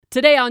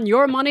Today on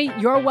Your Money,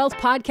 Your Wealth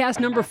podcast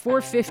number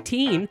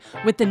 415,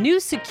 with the new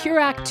Secure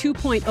Act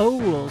 2.0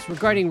 rules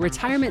regarding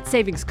retirement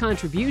savings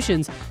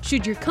contributions,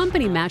 should your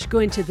company match go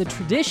into the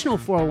traditional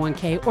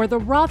 401k or the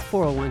Roth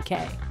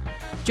 401k?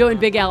 Joe and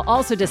Big Al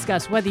also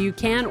discuss whether you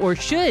can or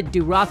should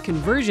do Roth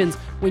conversions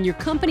when your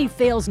company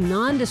fails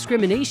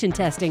non-discrimination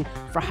testing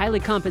for highly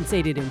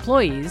compensated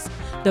employees,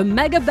 the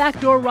mega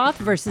backdoor Roth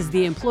versus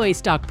the employee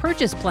stock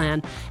purchase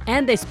plan,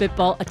 and they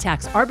spitball a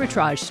tax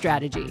arbitrage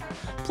strategy.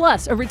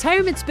 Plus, a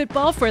retirement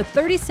spitball for a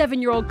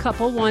 37-year-old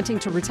couple wanting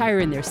to retire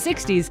in their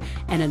 60s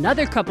and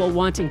another couple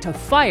wanting to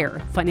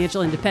fire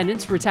financial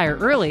independence, retire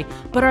early,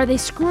 but are they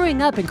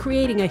screwing up and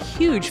creating a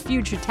huge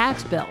future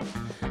tax bill?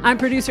 I'm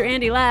producer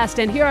Andy Last,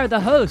 and here are the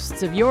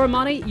hosts of Your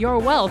Money, Your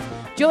Wealth,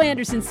 Joe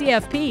Anderson,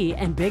 CFP,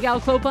 and Big Al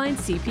Clopine,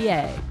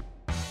 CPA.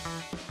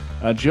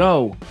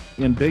 Joe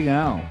and Big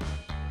Al,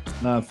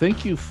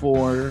 thank you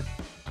for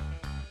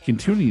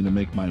continuing to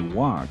make my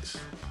walks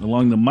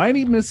along the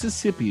mighty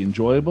Mississippi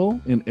enjoyable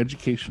and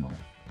educational.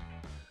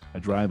 I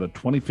drive a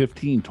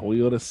 2015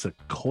 Toyota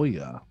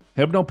Sequoia,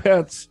 have no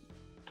pets,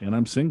 and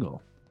I'm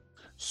single.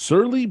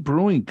 Surly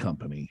Brewing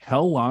Company,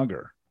 Hell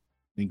Lager,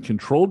 and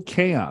Controlled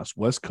Chaos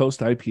West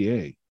Coast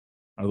IPA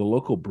are the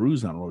local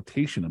brews on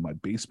rotation in my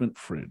basement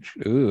fridge.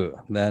 Ooh,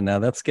 now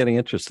that's getting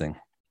interesting.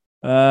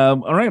 All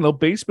right, little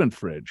basement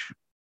fridge.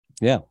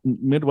 Yeah.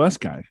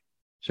 Midwest guy.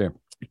 Sure.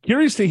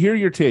 Curious to hear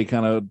your take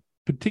on a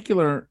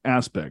particular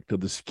aspect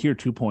of the Secure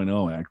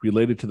 2.0 Act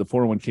related to the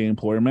 401k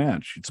employer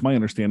match. It's my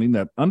understanding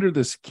that under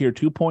the Secure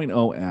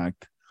 2.0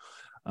 Act,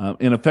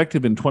 and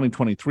effective in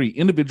 2023,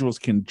 individuals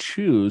can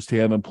choose to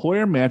have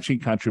employer matching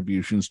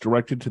contributions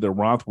directed to their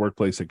Roth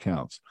workplace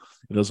accounts.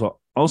 It is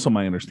also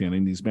my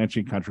understanding these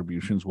matching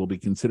contributions will be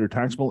considered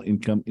taxable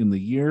income in the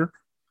year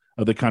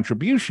of the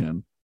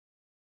contribution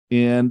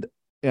and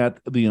at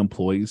the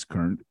employee's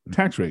current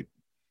tax rate.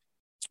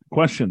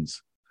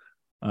 Questions.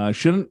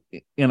 Shouldn't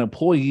an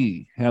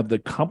employee have the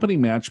company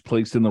match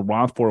placed in the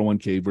Roth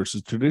 401k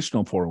versus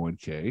traditional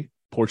 401k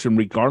portion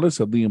regardless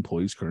of the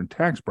employee's current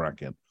tax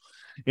bracket?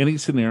 Any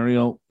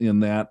scenario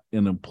in that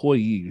an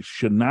employee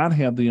should not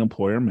have the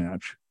employer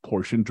match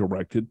portion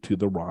directed to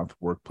the Roth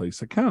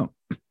workplace account.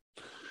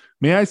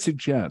 May I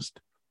suggest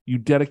you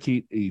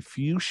dedicate a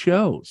few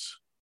shows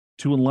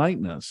to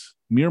enlighten us,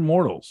 mere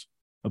mortals,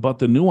 about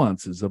the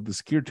nuances of the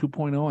Secure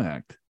 2.0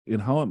 Act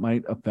and how it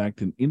might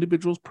affect an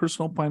individual's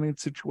personal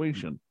finance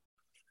situation.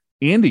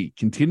 Andy,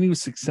 continued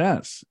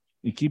success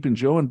in keeping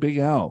Joe and Big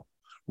Al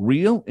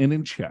real and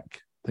in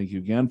check. Thank you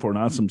again for an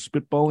awesome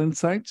spitball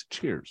insights.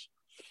 Cheers.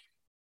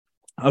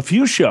 A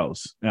few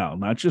shows now,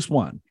 not just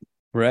one.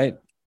 Right.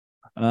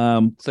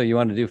 So you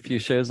want to do a few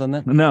shows on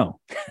that? No.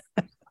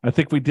 I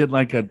think we did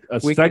like a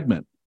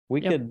segment.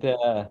 We could, you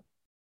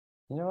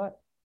know what?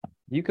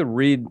 You could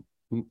read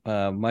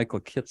Michael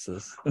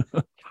Kitz's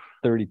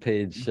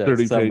 30-page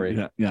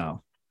summary. Yeah.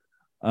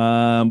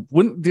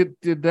 When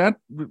did that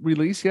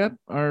release yet?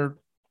 Or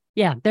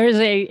Yeah, there's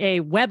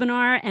a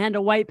webinar and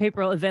a white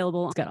paper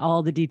available. It's got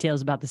all the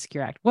details about the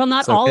Secure Act. Well,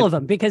 not all of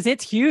them, because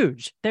it's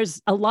huge.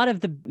 There's a lot of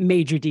the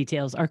major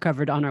details are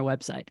covered on our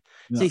website.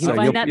 Yeah. So you can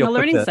find that in the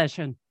learning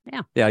session.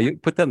 Yeah. Yeah, you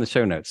put that in the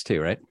show notes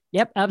too, right?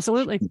 Yep,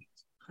 absolutely.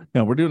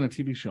 Yeah, we're doing a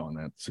TV show on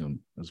that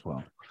soon as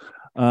well.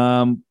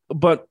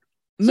 But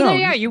so no,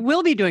 yeah, you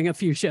will be doing a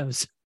few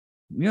shows.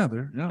 Yeah,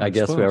 I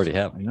guess we already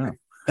have.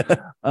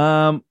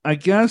 Yeah. I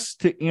guess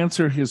to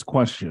answer his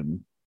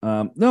question,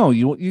 no,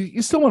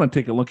 you still want to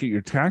take a look at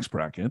your tax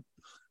bracket,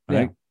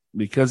 right? Yeah.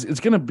 Because it's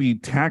going to be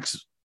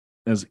taxed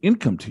as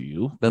income to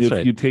you. That's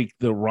right. If you take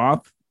the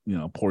Roth,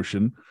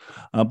 portion.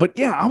 But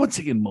yeah, I would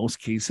say in most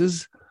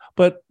cases,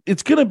 but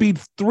it's going to be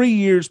 3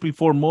 years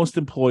before most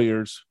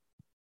employers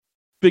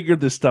figure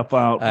this stuff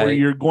out, where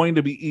you're going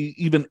to be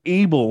even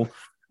able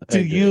to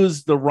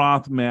use the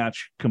Roth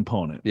match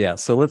component. Yeah.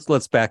 So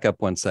let's back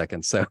up 1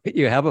 second. So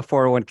you have a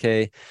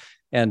 401k,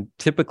 and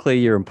typically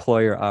your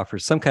employer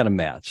offers some kind of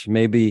match,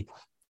 maybe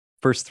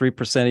first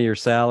 3% of your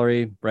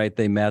salary, right?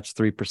 They match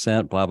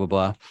 3%, blah, blah,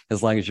 blah,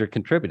 as long as you're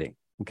contributing.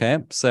 Okay.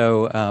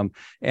 So,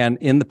 and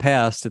in the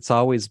past, it's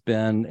always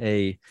been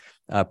a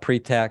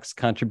pre-tax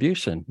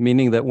contribution,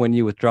 meaning that when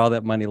you withdraw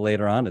that money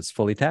later on, it's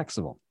fully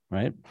taxable,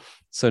 right?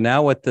 So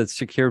now what the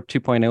Secure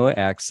 2.0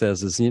 Act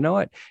says is, you know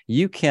what?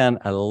 You can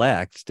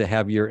elect to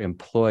have your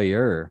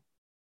employer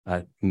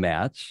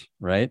match,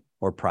 right?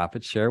 Or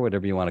profit share,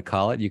 whatever you want to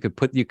call it. You could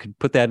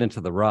put that into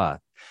the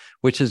Roth,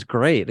 which is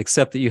great,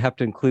 except that you have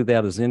to include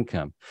that as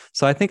income.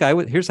 So I think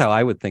here's how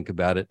I would think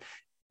about it.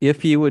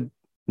 If you would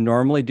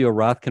normally do a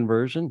Roth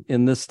conversion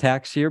in this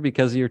tax year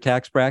because of your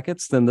tax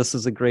brackets, then this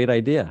is a great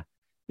idea.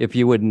 If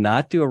you would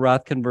not do a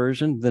Roth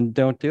conversion, then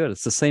don't do it.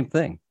 It's the same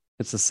thing.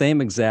 It's the same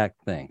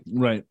exact thing.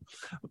 Right.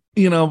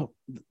 The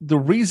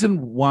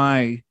reason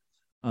why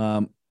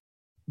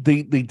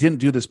they didn't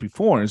do this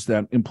before is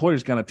that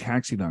employers got a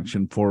tax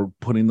deduction for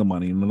putting the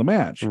money into the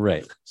match.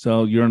 Right.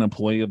 So you're an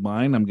employee of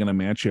mine. I'm going to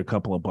match you a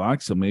couple of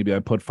bucks. So maybe I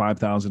put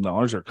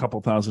 $5,000 or a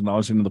couple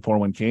 $1,000 into the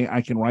 401k.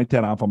 I can write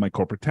that off on my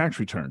corporate tax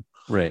return.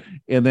 Right.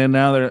 And then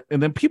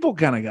then people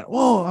kind of go,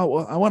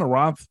 oh, I want a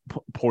Roth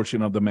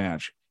portion of the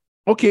match.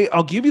 Okay,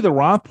 I'll give you the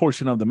Roth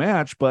portion of the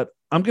match, but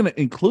I'm going to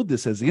include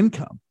this as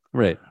income.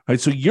 Right. Right.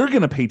 So you're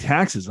going to pay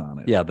taxes on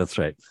it. Yeah, that's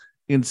right.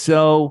 And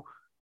so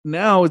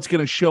now it's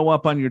going to show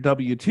up on your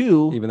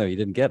W-2. Even though you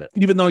didn't get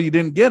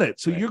it.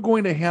 So right. You're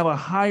going to have a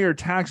higher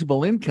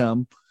taxable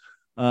income.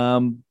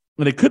 And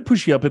it could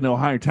push you up into a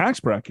higher tax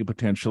bracket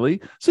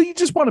potentially. So you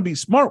just want to be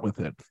smart with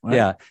it. Right?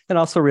 Yeah. And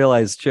also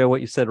realize, Joe,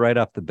 what you said right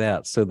off the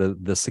bat. So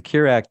the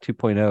Secure Act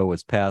 2.0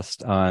 was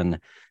passed on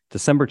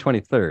December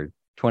 23rd,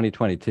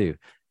 2022.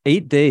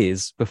 8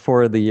 days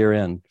before the year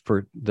end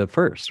for the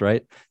first,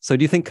 right? So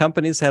do you think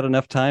companies had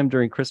enough time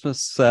during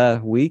Christmas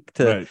week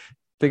to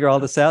figure all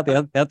this out?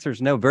 The answer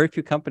is no. Very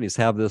few companies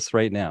have this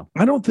right now.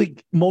 I don't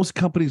think most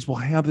companies will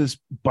have this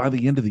by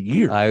the end of the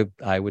year.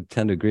 I would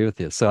tend to agree with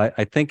you. So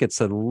I think it's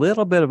a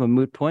little bit of a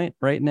moot point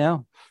right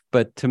now.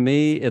 But to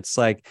me, it's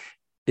like,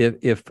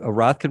 if a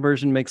Roth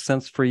conversion makes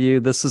sense for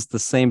you, this is the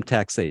same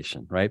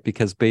taxation, right?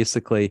 Because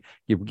basically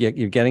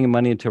you're getting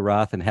money into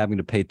Roth and having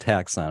to pay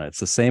tax on it.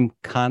 It's the same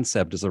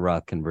concept as a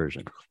Roth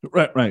conversion.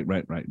 Right.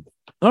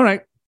 All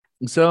right.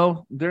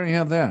 So there you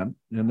have that.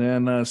 And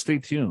then stay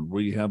tuned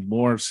where you have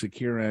more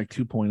Secure Act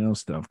 2.0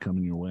 stuff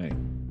coming your way.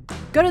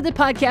 Go to the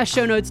podcast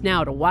show notes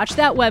now to watch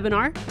that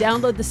webinar,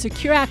 download the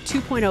Secure Act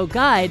 2.0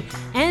 guide,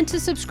 and to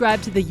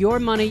subscribe to the Your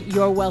Money,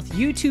 Your Wealth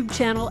YouTube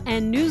channel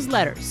and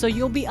newsletter so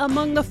you'll be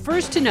among the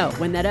first to know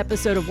when that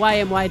episode of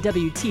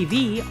YMYW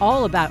TV,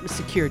 all about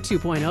Secure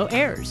 2.0,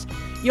 airs.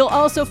 You'll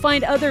also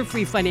find other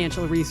free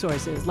financial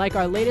resources like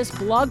our latest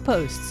blog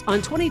posts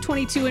on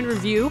 2022 in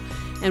review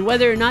and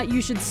whether or not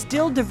you should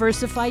still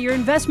diversify your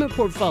investment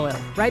portfolio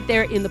right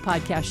there in the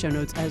podcast show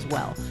notes as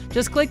well.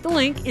 Just click the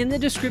link in the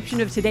description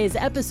of today's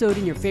episode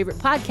in your favorite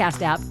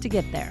podcast app to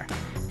get there.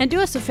 And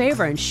do us a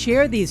favor and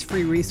share these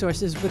free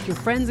resources with your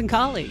friends and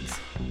colleagues.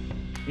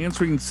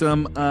 Answering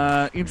some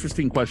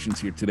interesting questions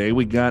here today.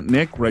 We got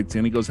Nick writes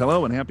in. He goes,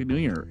 hello and Happy New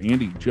Year.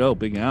 Andy, Joe,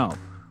 Big Al.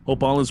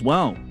 Hope all is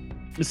well.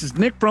 This is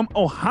Nick from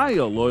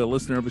Ohio, loyal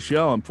listener of the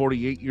show. I'm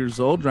 48 years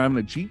old, driving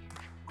a Jeep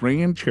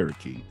Grand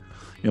Cherokee.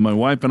 And my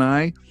wife and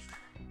I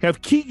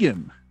have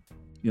Keegan,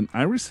 an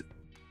Irish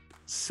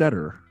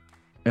setter,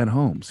 at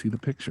home. See the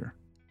picture.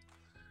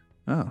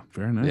 Oh,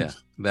 very nice. Yeah,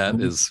 that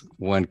is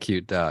one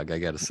cute dog, I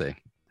got to say.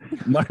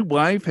 My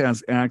wife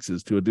has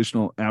access to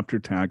additional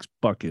after-tax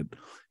bucket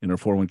in her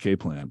 401k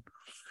plan.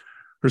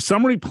 Her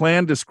summary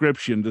plan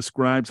description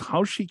describes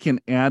how she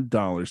can add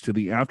dollars to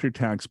the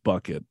after-tax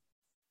bucket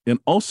and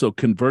also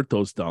convert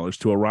those dollars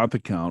to a Roth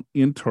account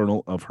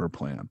internal of her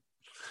plan.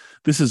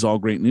 This is all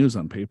great news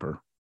on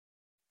paper.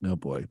 Oh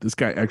boy, this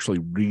guy actually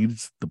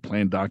reads the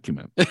plan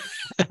document.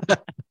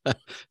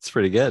 It's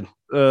pretty good.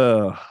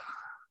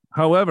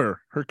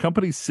 However, her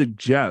company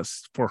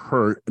suggests for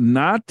her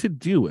not to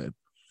do it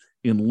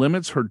and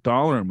limits her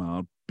dollar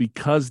amount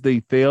because they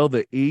fail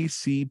the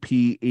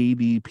ACP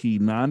ADP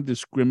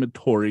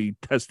non-discriminatory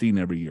testing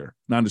every year,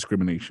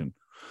 non-discrimination.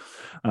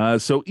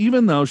 So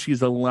even though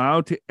she's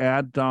allowed to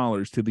add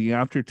dollars to the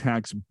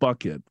after-tax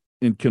bucket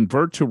and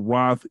convert to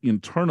Roth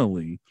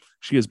internally,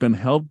 she has been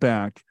held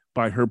back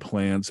by her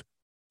plan's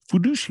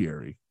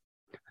fiduciary.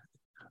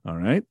 All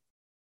right.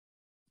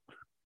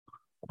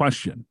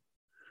 Question.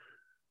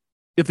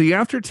 If the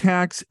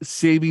after-tax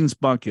savings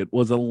bucket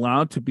was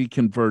allowed to be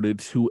converted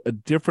to a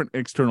different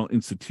external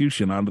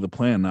institution out of the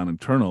plan, not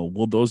internal,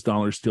 will those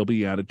dollars still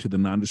be added to the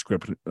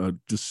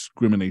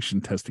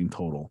non-discrimination testing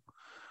total?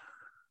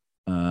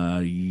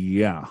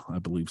 Yeah, I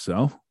believe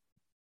so.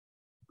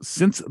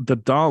 Since the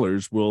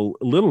dollars will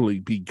literally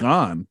be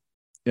gone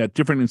at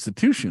different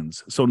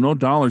institutions, so no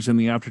dollars in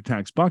the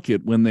after-tax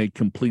bucket when they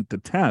complete the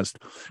test,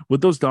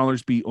 would those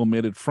dollars be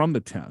omitted from the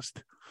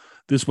test?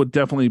 This would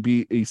definitely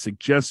be a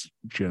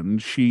suggestion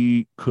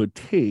she could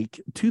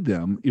take to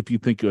them if you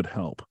think it would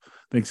help.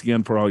 Thanks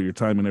again for all your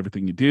time and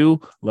everything you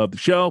do. Love the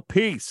show.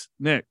 Peace,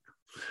 Nick.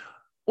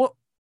 Well,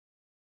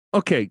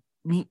 okay.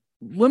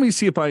 Let me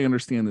see if I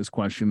understand this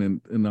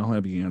question, and I'll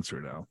have you answer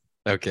it out.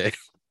 Okay.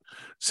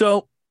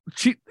 So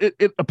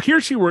it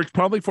appears she works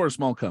probably for a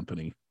small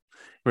company.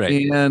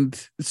 Right.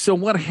 And so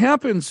what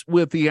happens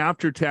with the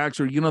after tax,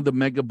 or, the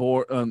mega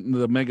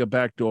the mega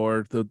back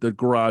door, the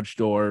garage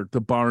door,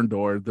 the barn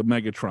door, the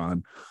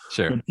Megatron.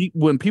 Sure.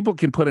 When people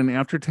can put in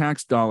after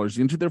tax dollars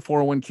into their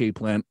 401k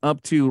plan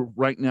up to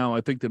right now,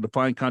 I think the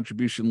defined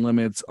contribution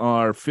limits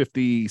are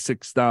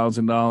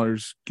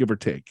 $56,000, give or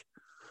take.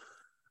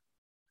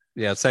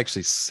 Yeah, it's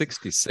actually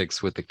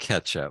 66 with the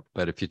catch up.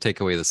 But if you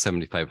take away the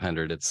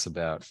 7,500, it's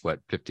about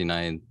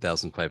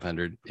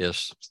 59,500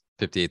 ish,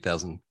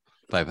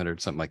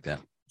 58,500, something like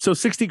that. So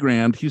 60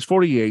 grand, he's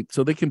 48.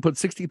 So they can put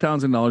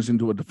 $60,000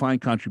 into a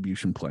defined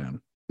contribution plan.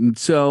 And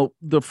so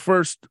the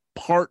first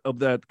part of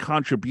that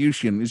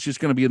contribution is just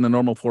going to be in the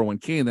normal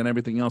 401k, and then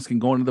everything else can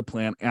go into the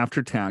plan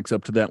after tax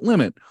up to that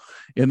limit.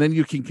 And then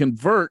you can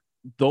convert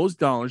those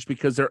dollars,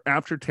 because they're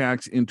after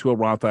tax, into a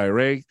Roth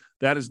IRA.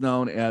 That is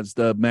known as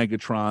the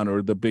Megatron,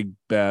 or the big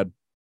bad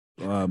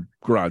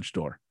garage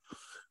door,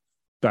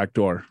 back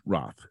door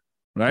Roth,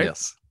 right?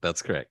 Yes.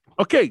 That's correct.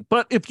 Okay,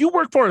 but if you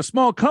work for a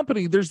small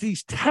company, there's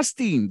these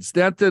testings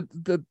that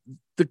the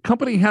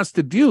company has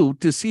to do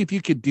to see if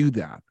you could do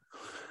that.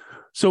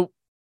 So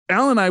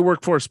Al and I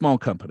work for a small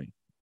company.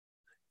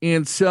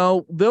 And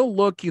so they'll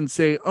look and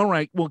say, all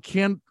right, well,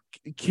 can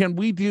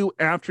we do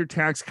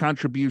after-tax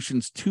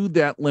contributions to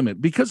that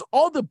limit? Because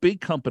all the big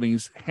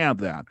companies have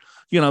that,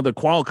 the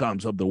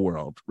Qualcomms of the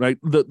world, right?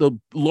 The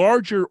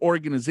larger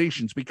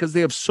organizations, because they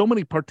have so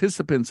many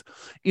participants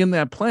in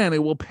that plan,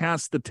 it will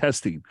pass the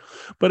testing.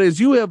 But as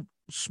you have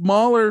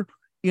smaller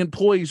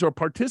employees or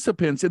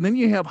participants, and then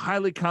you have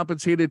highly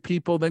compensated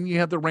people, then you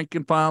have the rank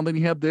and file, then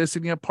you have this,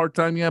 and you have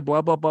part-time, you have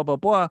blah, blah, blah, blah,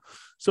 blah.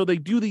 So they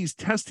do these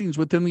testings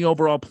within the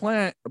overall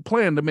plan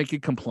to make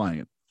it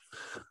compliant.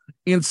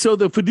 And so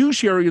the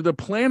fiduciary or the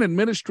plan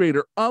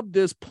administrator of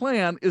this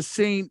plan is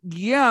saying,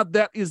 yeah,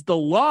 that is the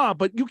law,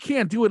 but you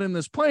can't do it in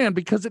this plan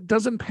because it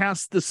doesn't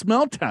pass the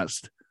smell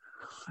test.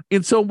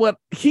 And so what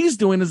he's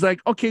doing is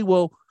like, okay,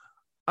 well,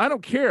 I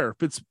don't care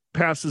if it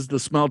passes the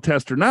smell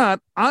test or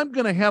not. I'm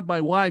going to have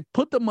my wife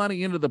put the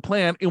money into the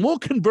plan and we'll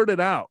convert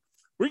it out.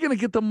 We're going to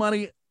get the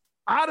money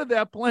out of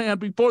that plan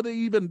before they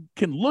even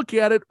can look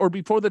at it or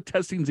before the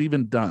testing's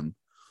even done.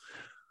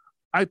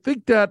 I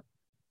think that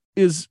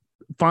is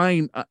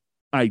fine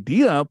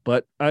idea,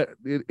 but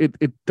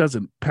it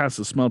doesn't pass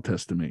the smell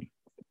test to me.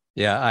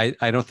 Yeah,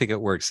 I don't think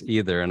it works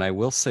either. And I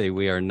will say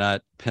we are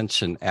not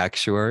pension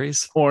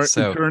actuaries or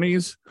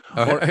attorneys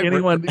or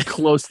anyone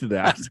close to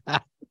that.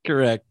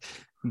 Correct.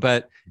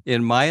 But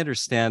in my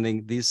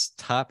understanding, these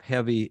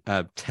top-heavy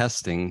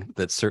testing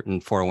that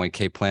certain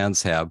 401k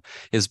plans have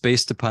is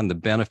based upon the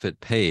benefit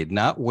paid,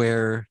 not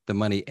where the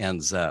money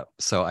ends up.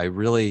 So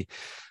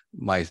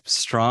my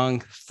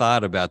strong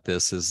thought about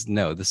this is,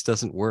 no, this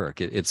doesn't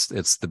work. It's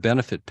the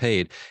benefit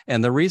paid.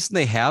 And the reason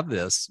they have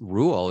this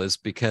rule is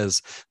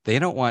because they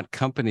don't want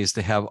companies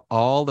to have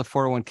all the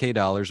 401k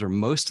dollars or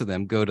most of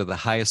them go to the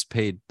highest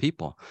paid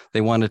people. They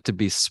want it to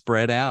be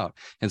spread out.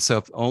 And so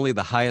if only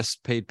the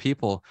highest paid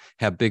people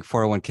have big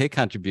 401k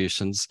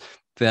contributions,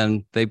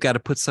 then they've got to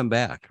put some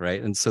back,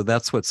 right? And so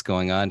that's what's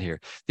going on here.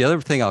 The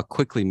other thing I'll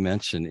quickly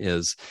mention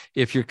is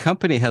if your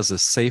company has a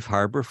safe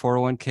harbor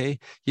 401k,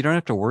 you don't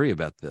have to worry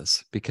about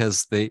this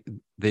because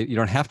you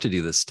don't have to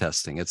do this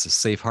testing. It's a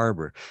safe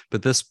harbor.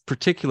 But this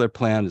particular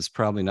plan is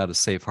probably not a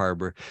safe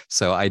harbor,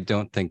 so I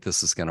don't think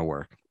this is going to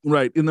work.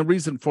 Right. And the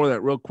reason for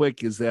that real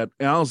quick is that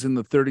Al's in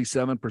the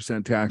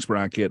 37% tax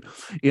bracket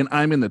and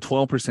I'm in the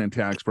 12%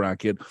 tax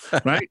bracket,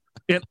 right?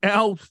 And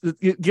Al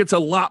gets a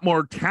lot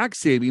more tax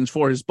savings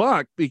for his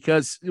buck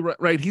because,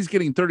 right, he's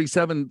getting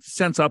 37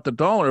 cents off the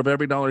dollar of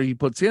every dollar he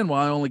puts in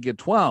while I only get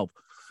 12.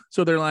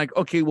 So they're like,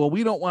 okay, well,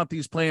 we don't want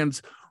these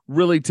plans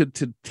really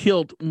to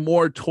tilt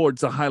more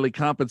towards the highly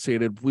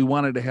compensated. We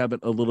wanted to have it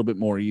a little bit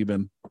more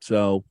even.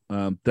 So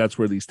that's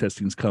where these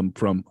testings come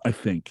from, I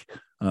think.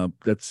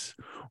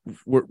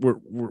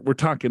 We're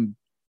talking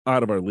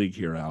out of our league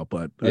here, Al,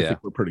 but I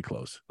think we're pretty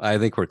close. I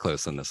think we're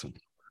close on this one.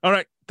 All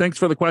right. Thanks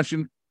for the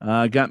question.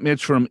 Got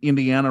Mitch from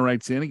Indiana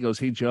writes in. He goes,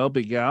 hey, Joe,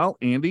 Big Al,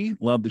 Andy,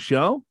 love the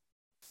show.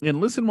 And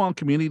listen while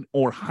commuting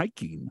or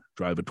hiking.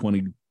 Drive a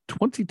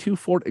 2022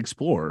 Ford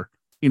Explorer.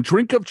 And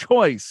drink of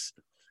choice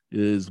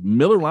is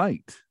Miller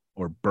Lite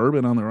or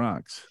bourbon on the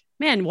rocks.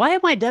 Man,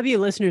 YMYW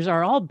listeners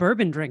are all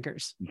bourbon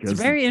drinkers. It's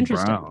very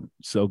interesting. Brown.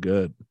 So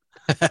good.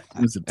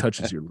 As it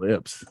touches your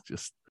lips.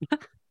 Just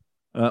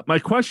my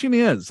question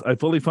is, I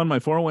fully fund my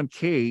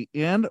 401k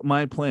and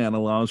my plan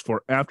allows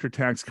for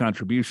after-tax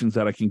contributions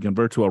that I can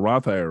convert to a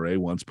Roth IRA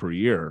once per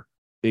year,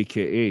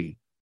 aka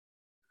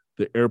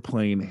the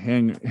airplane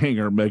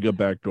hanger mega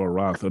backdoor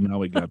Roth. And now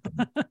we got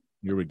them.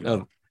 Here we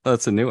go. Oh,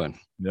 that's a new one.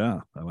 Yeah,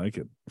 I like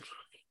it.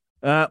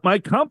 My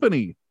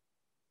company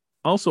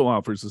also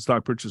offers a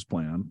stock purchase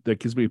plan that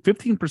gives me a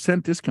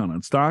 15% discount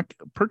on stock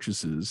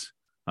purchases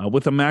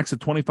with a max of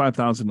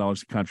 $25,000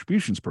 in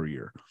contributions per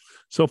year.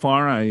 So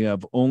far, I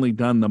have only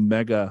done the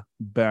mega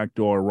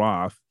backdoor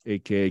Roth,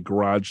 aka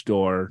garage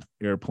door,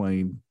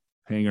 airplane,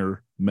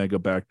 hangar, mega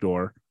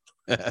backdoor.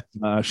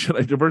 Should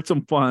I divert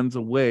some funds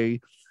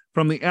away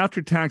from the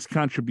after-tax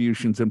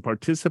contributions and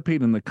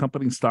participate in the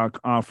company stock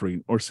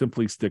offering, or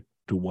simply stick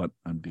to what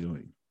I'm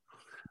doing?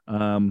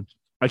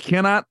 I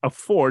cannot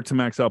afford to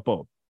max out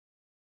both.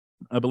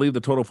 I believe the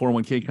total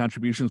 401k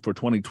contributions for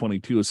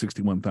 2022 is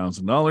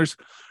 $61,000.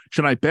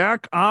 Should I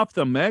back off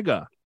the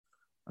mega?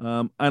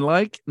 I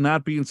like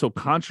not being so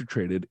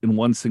concentrated in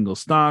one single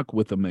stock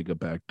with a mega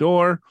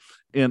backdoor,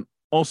 and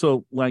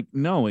also like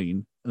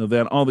knowing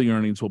that all the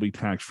earnings will be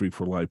tax-free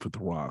for life with the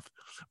Roth.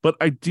 But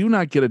I do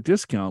not get a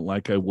discount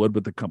like I would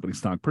with the company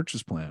stock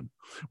purchase plan.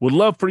 Would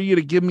love for you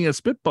to give me a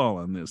spitball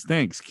on this.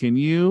 Thanks. Can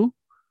you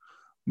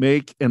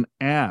make an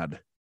ad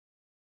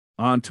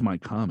onto my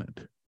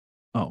comment?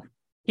 Oh.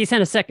 He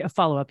sent a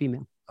follow-up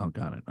email. Oh,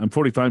 got it. I'm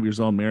 45 years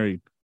old, married,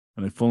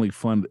 and I fully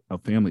fund a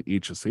family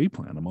HSA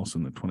plan. I'm also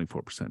in the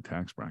 24%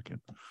 tax bracket.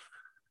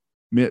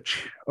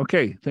 Mitch.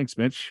 Okay. Thanks,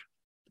 Mitch.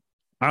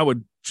 I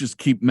would just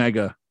keep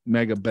mega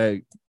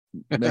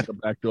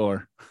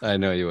backdoor. I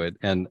know you would.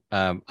 And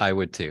I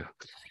would too.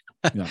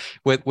 Yeah.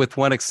 with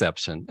one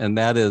exception. And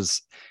that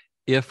is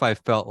if I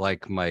felt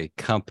like my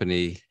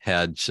company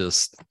had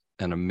just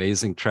an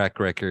amazing track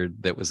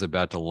record that was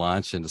about to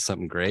launch into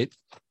something great,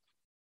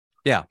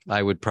 yeah,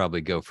 I would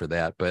probably go for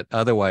that. But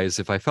otherwise,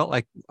 if I felt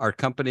like my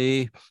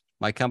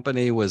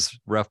company was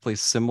roughly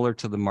similar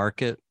to the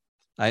market,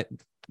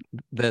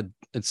 that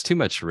it's too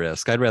much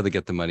risk. I'd rather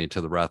get the money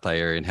to the Roth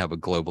IRA and have a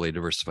globally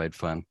diversified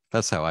fund.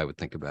 That's how I would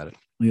think about it.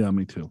 Yeah,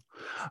 me too.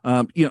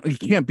 You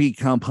can't beat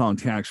compound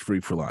tax-free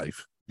for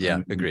life.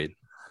 Yeah, agreed.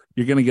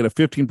 You're going to get a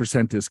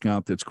 15%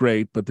 discount. That's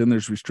great. But then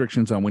there's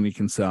restrictions on when you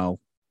can sell.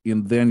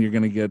 And then you're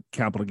going to get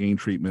capital gain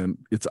treatment.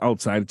 It's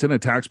outside. It's in a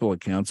taxable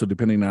account. So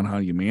depending on how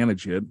you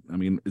manage it, I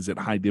mean, is it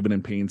high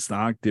dividend paying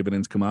stock?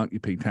 Dividends come out, you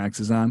pay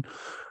taxes on.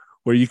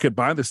 Where you could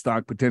buy the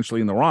stock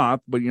potentially in the Roth,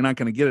 but you're not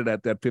going to get it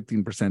at that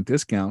 15%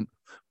 discount.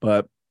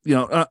 But,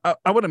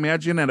 I would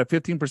imagine at a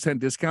 15%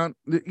 discount,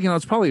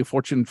 it's probably a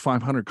Fortune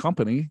 500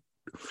 company.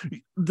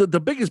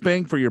 The biggest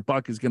bang for your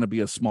buck is going to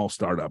be a small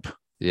startup.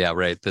 Yeah,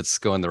 right. That's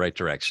going the right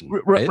direction.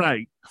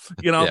 Right.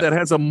 That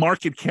has a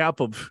market cap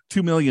of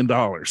 $2 million.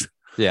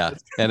 Yeah,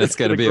 and it's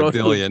going to be $1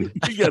 billion.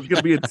 Yeah, it's going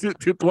to be a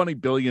 $20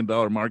 billion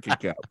market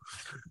cap.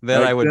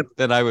 Then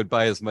I would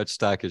buy as much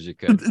stock as you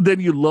could.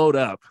 Then you load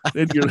up.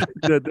 Then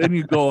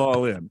you go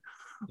all in.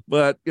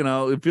 But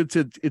if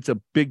it's a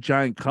big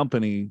giant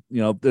company,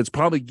 that's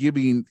probably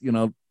giving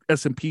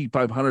S&P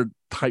 500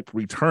 type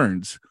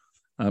returns.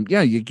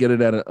 You get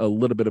it at a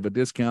little bit of a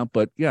discount,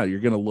 but yeah, you're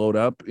going to load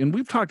up. And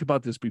we've talked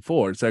about this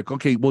before. It's like,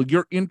 okay, well,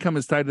 your income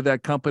is tied to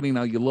that company.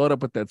 Now you load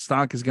up with that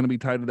stock is going to be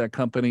tied to that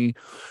company.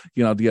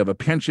 Do you have a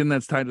pension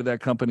that's tied to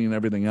that company and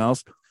everything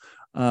else?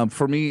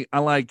 For me, I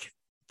like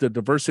the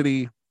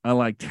diversity. I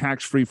like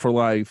tax-free for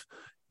life.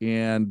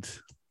 And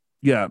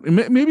yeah,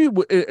 maybe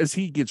as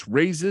he gets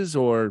raises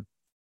or,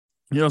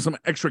 some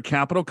extra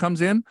capital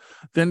comes in,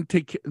 then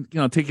take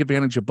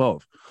advantage of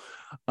both.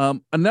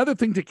 Another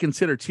thing to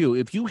consider too,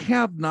 if you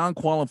have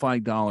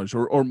non-qualified dollars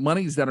or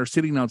monies that are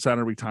sitting outside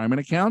of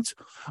retirement accounts,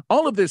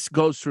 all of this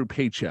goes through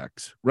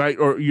paychecks, right?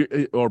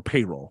 Or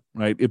payroll,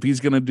 right? If he's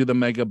going to do the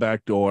mega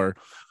backdoor.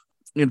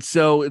 And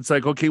so it's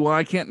like, okay, well,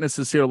 I can't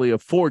necessarily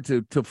afford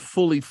to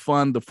fully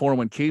fund the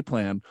 401k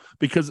plan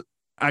because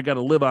I got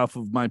to live off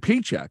of my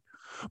paycheck.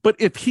 But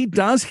if he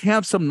does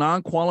have some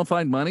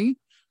non-qualified money,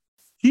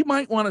 he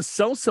might want to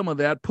sell some of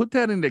that, put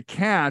that into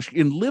cash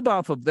and live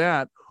off of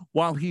that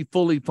while he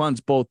fully funds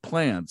both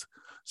plans.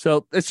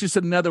 So that's just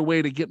another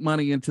way to get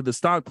money into the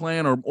stock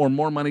plan or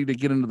more money to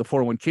get into the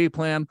 401k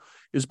plan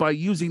is by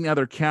using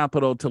other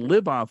capital to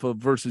live off of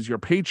versus your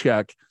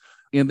paycheck.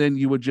 And then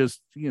you would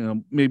just,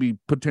 maybe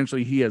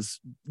potentially he has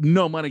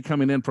no money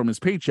coming in from his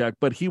paycheck,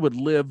 but he would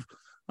live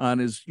on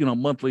his,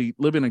 monthly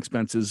living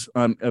expenses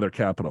on other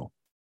capital.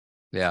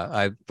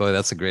 Yeah,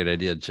 that's a great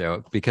idea,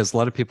 Joe, because a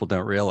lot of people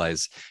don't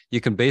realize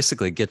you can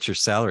basically get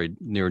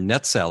your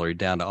net salary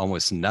down to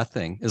almost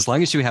nothing as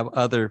long as you have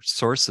other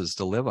sources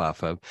to live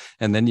off of.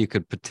 And then you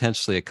could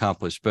potentially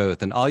accomplish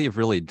both. And all you've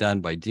really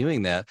done by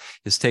doing that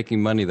is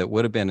taking money that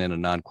would have been in a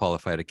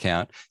non-qualified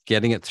account,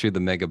 getting it through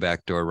the mega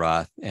backdoor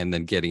Roth, and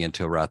then getting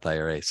into a Roth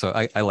IRA. So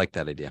I like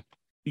that idea.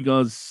 He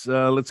goes,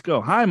 let's go.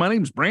 Hi, my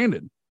name's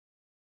Brandon.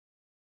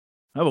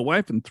 I have a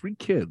wife and 3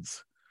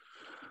 kids.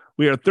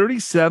 We are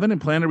 37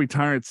 and plan to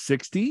retire at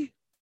 60.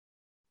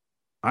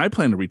 I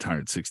plan to retire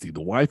at 60.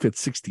 The wife at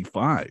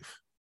 65.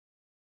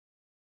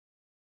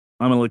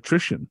 I'm an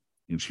electrician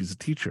and she's a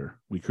teacher.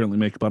 We currently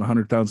make about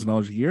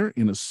 $100,000 a year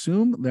and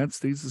assume that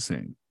stays the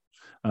same.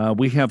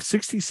 We have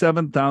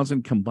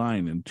 $67,000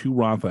 combined in 2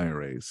 Roth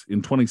IRAs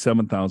and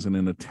 $27,000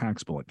 in a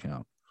taxable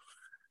account.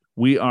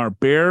 We are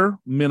bare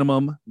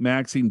minimum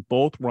maxing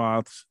both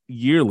Roths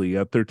yearly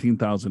at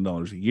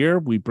 $13,000 a year.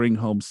 We bring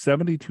home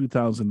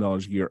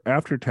 $72,000 a year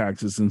after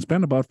taxes and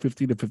spend about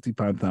 $50,000 to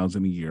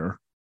 $55,000 a year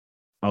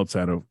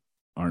outside of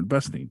our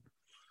investing.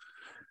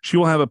 She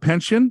will have a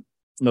pension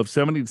of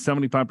 70 to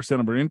 75%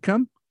 of her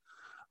income.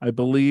 I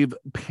believe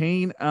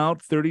paying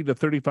out $30,000 to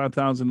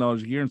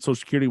 $35,000 a year, and Social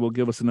Security will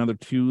give us another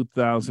 $2,000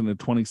 to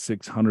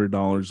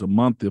 $2,600 a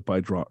month if I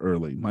draw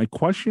early. My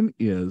question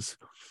is,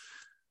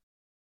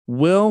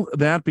 will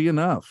that be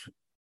enough?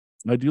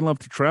 I do love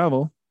to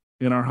travel,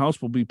 and our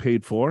house will be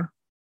paid for.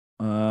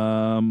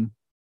 At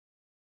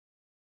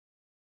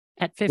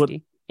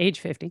 50, age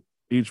 50.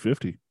 Age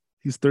 50.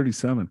 He's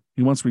 37.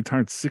 He wants to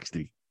retire at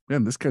 60.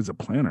 Man, this guy's a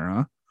planner,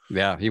 huh?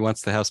 Yeah, he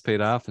wants the house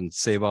paid off and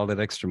save all that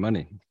extra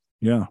money.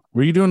 Yeah.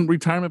 Were you doing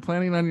retirement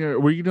planning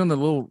were you doing the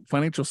little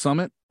financial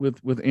summit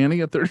with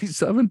Annie at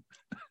 37?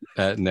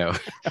 No,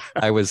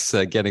 I was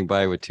getting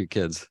by with 2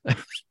 kids.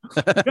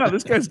 Yeah,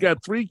 this guy's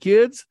got 3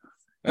 kids.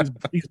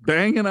 He's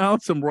banging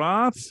out some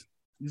Roths.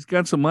 He's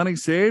got some money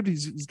saved.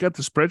 He's got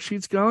the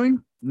spreadsheets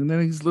going, and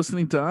then he's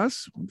listening to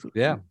us.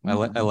 Yeah, I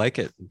like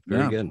it.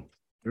 Very good.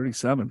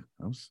 37.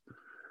 That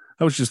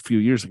was just a few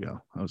years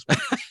ago. I was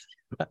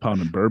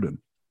pounding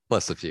bourbon.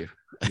 Plus a few.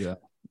 Yeah.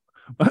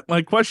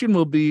 My question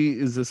will be,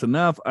 is this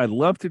enough? I'd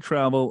love to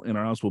travel, and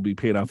our house will be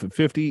paid off at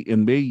 50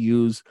 and may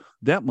use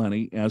that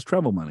money as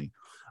travel money.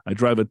 I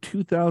drive a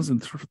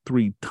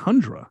 2003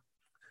 Tundra,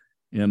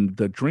 and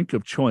the drink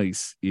of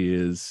choice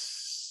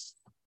is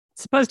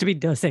supposed to be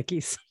Dos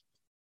Equis.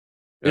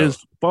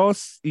 Is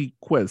Vos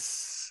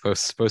Equis.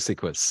 Vos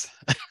Equis.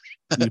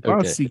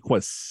 Vos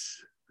Equis.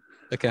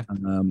 Okay.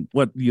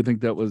 What do you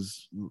think that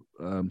was?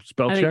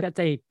 Spell I check? think that's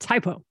a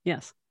typo.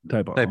 Yes.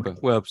 Typo. Okay.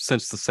 Well,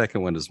 since the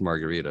second one is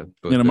margarita.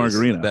 And a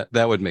margarita.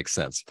 That would make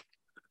sense.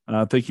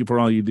 Thank you for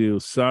all you do.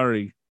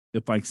 Sorry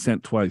if I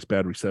sent twice.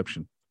 Bad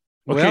reception.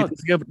 Okay. Well,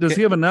 does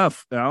he have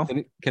enough, Al?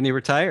 Can he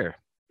retire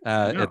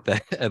at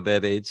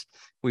that age?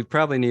 We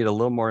probably need a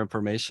little more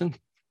information.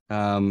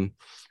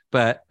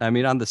 But I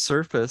mean, on the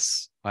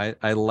surface,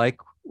 I like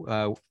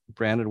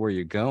Brandon where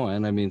you're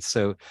going. I mean,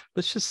 so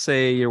let's just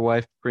say your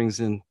wife brings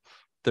in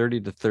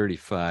 30 to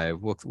 35.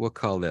 We'll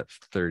call that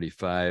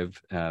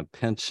 35.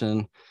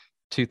 Pension,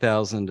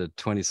 2,000 to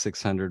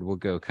 2,600. We'll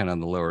go kind of on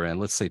the lower end.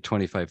 Let's say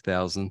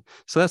 25,000.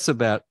 So that's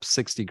about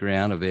 60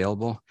 grand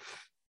available.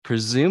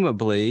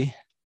 Presumably,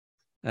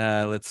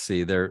 let's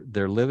see. They're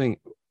living.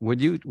 Would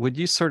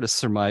you sort of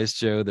surmise,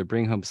 Joe? They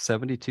bring home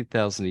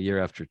 72,000 a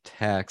year after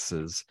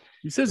taxes.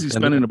 He says he's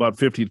spending about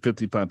 50 to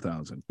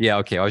 55,000. Yeah.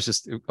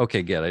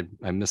 Okay. Good.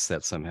 I missed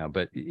that somehow,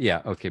 but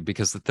yeah. Okay.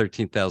 Because the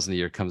 13,000 a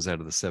year comes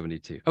out of the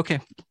 72. Okay.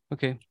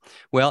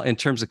 Well, in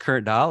terms of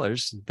current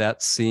dollars,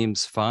 that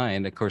seems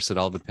fine. Of course, it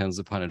all depends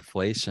upon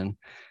inflation.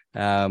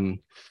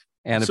 And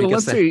so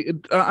let's say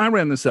I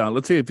ran this out.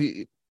 Let's say if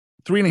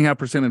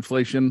 3.5%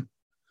 inflation.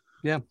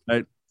 Yeah.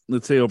 Right.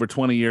 Let's say over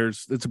 20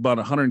 years, it's about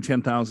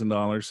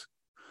 $110,000.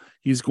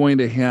 He's going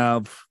to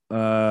have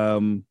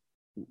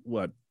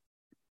what?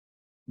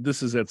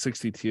 This is at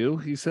 62.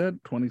 He said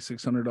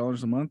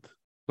 $2,600 a month.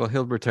 Well,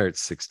 he'll retire at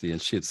 60, and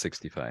she at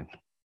 65.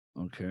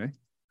 Okay,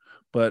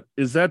 but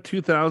is that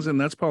 2,000?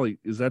 That's probably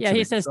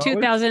He says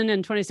 2,000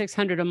 and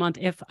 2,600 a month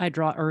if I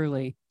draw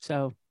early.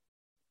 So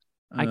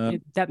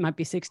that might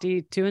be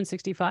 62 and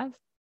 65,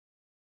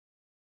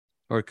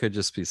 or it could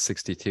just be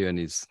 62, and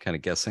he's kind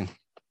of guessing.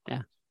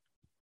 Yeah.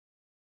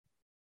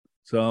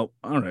 So,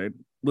 all right,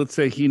 let's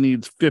say he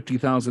needs $50,000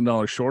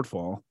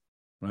 shortfall,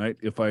 right?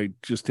 If I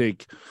just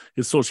take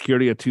his Social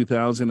Security at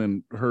 2,000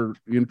 and her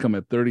income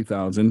at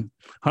 30,000,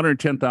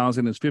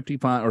 110,000 is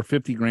 55 or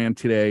 50 grand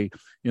today,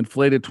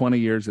 inflated 20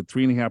 years at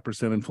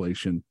 3.5%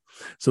 inflation.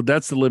 So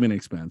that's the living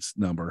expense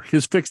number.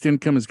 His fixed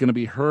income is going to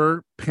be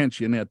her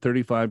pension at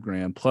 35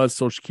 grand plus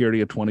Social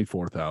Security at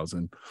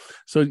 24,000.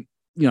 So,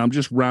 I'm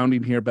just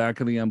rounding here back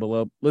of the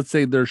envelope. Let's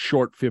say they're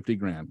short 50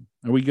 grand.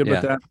 Are we good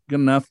with that? Good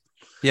enough?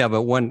 Yeah,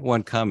 but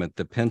one comment: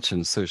 the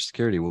pension, Social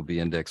Security will be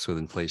indexed with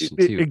inflation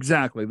too.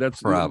 Exactly.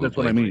 That's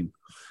what I mean.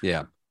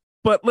 Yeah.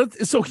 But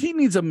so he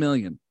needs $1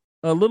 million,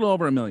 a little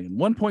over $1 million,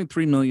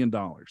 $1.3 million.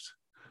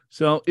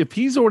 So if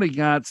he's already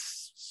got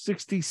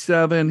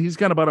 67, he's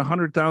got about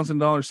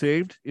 $100,000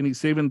 saved, and he's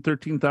saving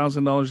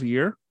 $13,000 a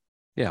year.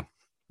 Yeah.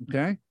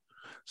 Okay.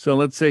 So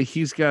let's say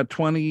he's got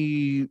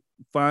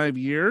 25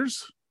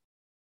 years.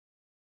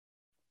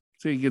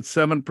 So he gets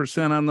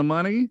 7% on the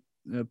money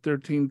at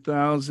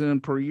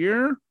 $13,000 per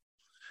year.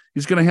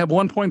 He's going to have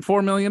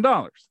 $1.4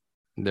 million.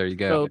 There you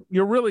go. So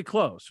you're really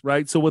close,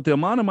 right? So with the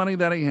amount of money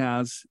that he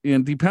has,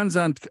 and depends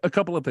on a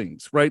couple of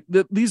things, right?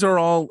 These are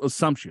all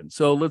assumptions.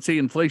 So let's say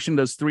inflation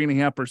does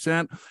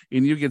 3.5%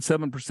 and you get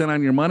 7%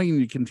 on your money and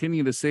you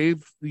continue to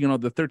save, the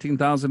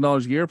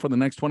 $13,000 a year for the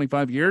next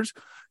 25 years,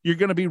 you're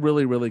going to be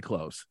really, really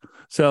close.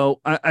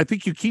 So I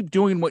think you keep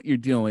doing what you're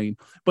doing,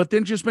 but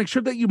then just make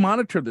sure that you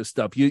monitor this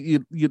stuff.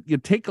 You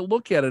take a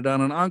look at it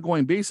on an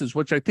ongoing basis,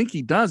 which I think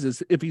he does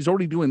is if he's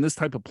already doing this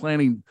type of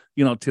planning,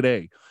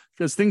 today.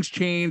 Because things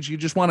change, you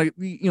just want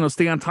to,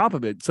 stay on top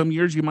of it. Some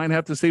years you might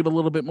have to save a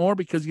little bit more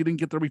because you didn't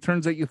get the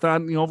returns that you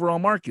thought in the overall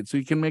market. So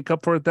you can make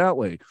up for it that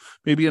way.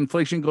 Maybe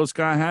inflation goes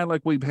sky high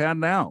like we've had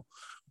now.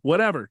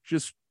 Whatever,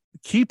 just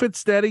keep it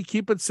steady,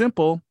 keep it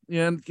simple.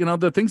 And,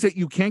 the things that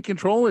you can't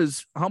control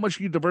is how much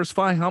you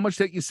diversify, how much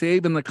that you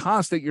save, and the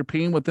cost that you're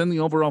paying within the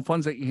overall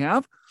funds that you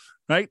have,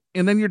 right?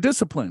 And then you're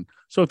disciplined.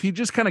 So if you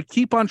just kind of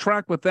keep on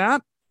track with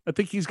that, I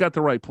think he's got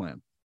the right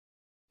plan.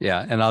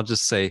 Yeah, and I'll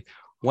just say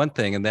one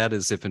thing, and that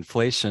is if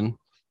inflation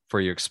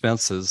for your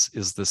expenses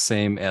is the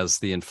same as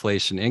the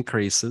inflation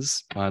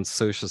increases on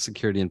Social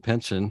Security and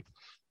pension,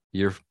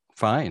 you're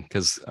fine,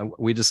 because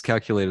we just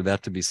calculated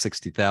that to be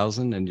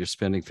 60,000 and you're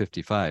spending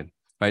 55.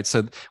 Right.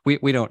 So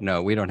we don't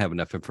know. We don't have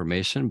enough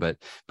information, but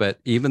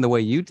even the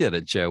way you did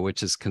it, Joe,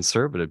 which is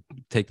conservative,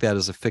 take that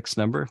as a fixed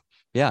number.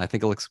 Yeah, I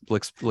think it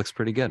looks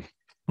pretty good.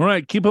 All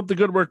right. Keep up the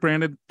good work,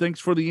 Brandon. Thanks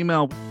for the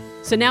email.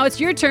 So now it's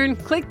your turn.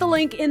 Click the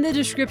link in the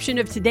description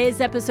of today's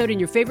episode in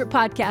your favorite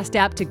podcast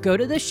app to go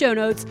to the show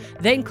notes.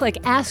 Then click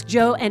Ask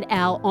Joe and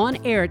Al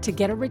on air to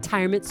get a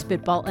retirement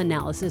spitball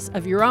analysis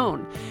of your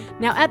own.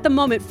 Now, at the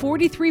moment,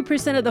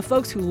 43% of the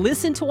folks who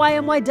listen to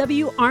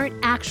YMYW aren't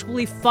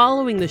actually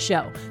following the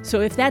show.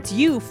 So if that's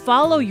you,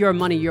 follow Your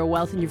Money, Your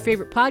Wealth in your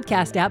favorite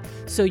podcast app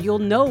so you'll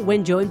know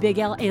when Joe and Big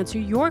Al answer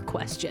your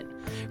question.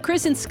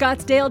 Chris in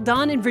Scottsdale,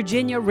 Don in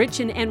Virginia, Rich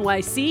in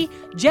NYC,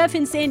 Jeff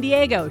in San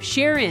Diego,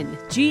 Sharon,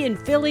 G in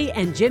Philly,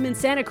 and Jim in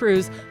Santa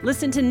Cruz.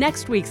 Listen to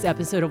next week's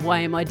episode of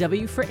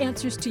YMYW for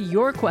answers to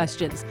your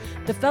questions.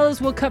 The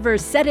fellows will cover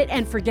set it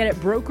and forget it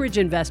brokerage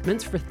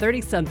investments for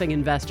 30-something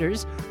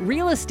investors,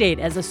 real estate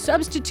as a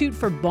substitute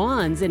for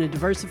bonds in a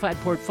diversified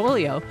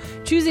portfolio,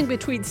 choosing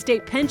between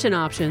state pension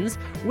options,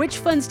 which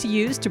funds to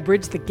use to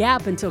bridge the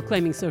gap until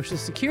claiming Social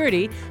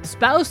Security,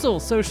 spousal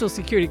Social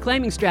Security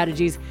claiming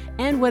strategies,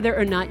 and whether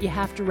or not you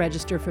have to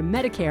register for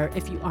Medicare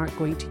if you aren't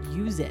going to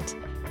use it.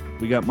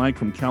 We got Mike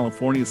from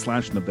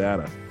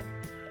California/Nevada.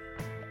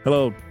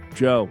 Hello,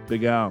 Joe,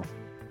 Big Al,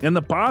 and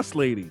the boss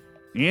lady,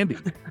 Andy.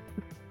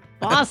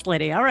 Boss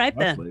lady. All right,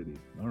 Boss then. lady.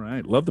 All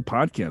right. Love the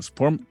podcast.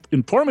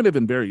 Informative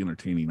and very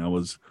entertaining. I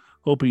was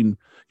hoping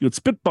you would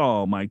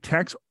spitball my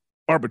tax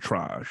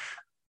arbitrage.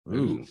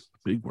 Ooh.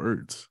 Big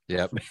words.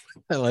 Yep.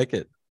 I like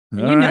it.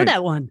 You All know right.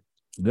 that one.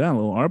 Yeah, a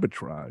little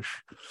arbitrage.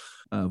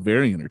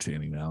 Very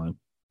entertaining, Alan.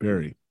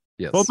 Very.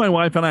 Yes. Both my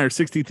wife and I are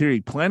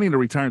 63, planning to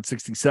retire at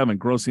 67,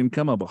 gross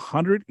income of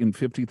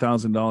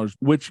 $150,000,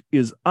 which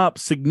is up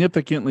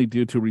significantly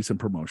due to recent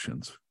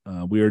promotions.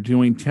 We are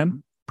doing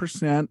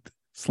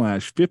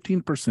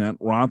 10%/15%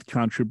 Roth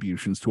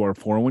contributions to our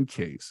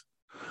 401ks,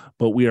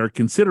 but we are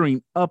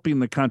considering upping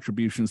the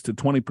contributions to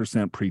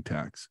 20%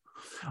 pre-tax.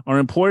 Our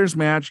employers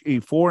match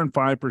a 4% and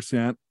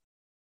 5%.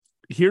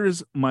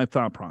 Here's my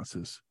thought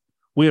process.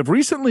 We have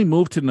recently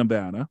moved to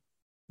Nevada,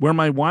 where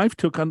my wife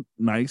took a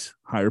nice,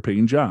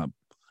 higher-paying job.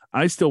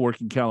 I still work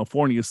in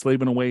California,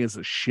 slaving away as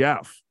a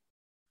chef.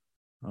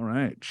 All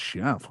right,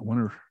 chef. I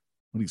wonder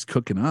what he's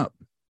cooking up.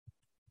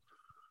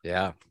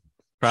 Yeah.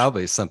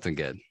 Probably something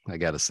good, I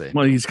got to say.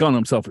 Well, he's calling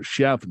himself a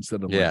chef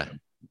instead of like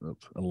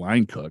a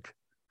line cook.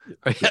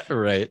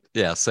 Right.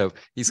 Yeah. So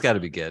he's got to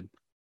be good.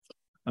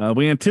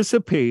 We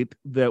anticipate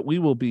that we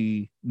will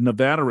be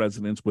Nevada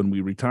residents when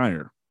we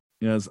retire.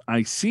 As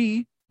I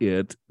see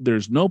it,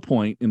 there's no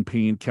point in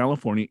paying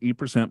California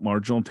 8%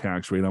 marginal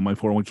tax rate on my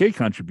 401k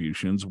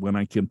contributions when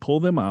I can pull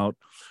them out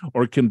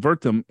or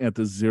convert them at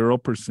the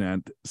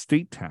 0%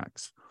 state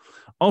tax.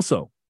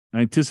 Also, I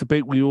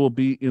anticipate we will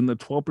be in the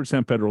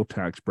 12% federal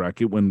tax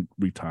bracket when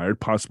retired,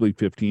 possibly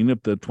 15%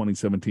 if the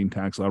 2017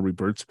 tax law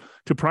reverts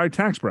to prior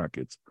tax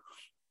brackets.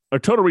 Our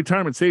total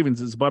retirement savings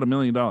is about $1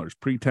 million,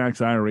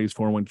 pre-tax IRAs,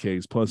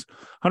 401ks, plus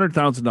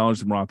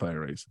 $100,000 in Roth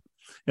IRAs,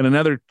 and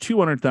another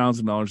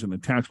 $200,000 in a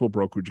taxable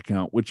brokerage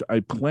account, which I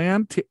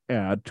plan to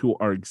add to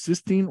our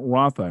existing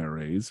Roth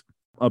IRAs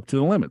up to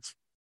the limits.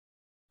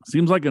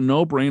 Seems like a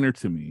no-brainer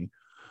to me,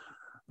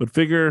 but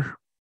figure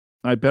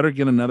I better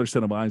get another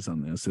set of eyes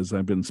on this, as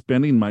I've been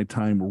spending my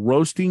time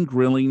roasting,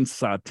 grilling,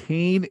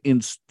 sauteing,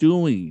 and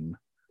stewing,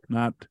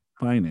 not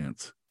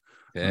finance.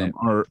 Okay.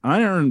 Our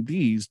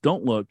IRNDs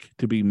don't look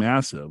to be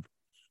massive.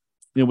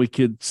 We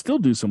could still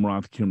do some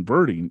Roth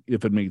converting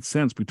if it made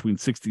sense between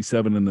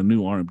 67 and the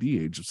new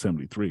RMD age of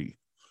 73.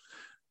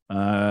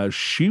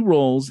 She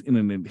rolls in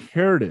an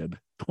inherited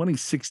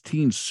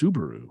 2016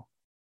 Subaru,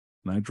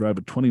 and I drive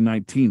a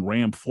 2019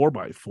 Ram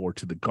 4x4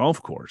 to the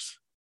golf course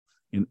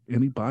in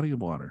any body of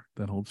water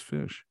that holds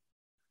fish.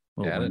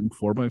 Ram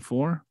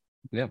 4x4.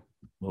 Yeah.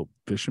 Little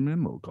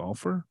fisherman, little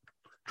golfer.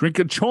 Drink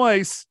of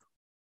choice.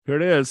 Here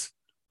it is.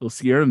 Little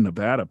Sierra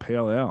Nevada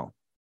Pale Ale.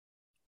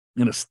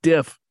 And a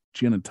stiff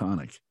gin and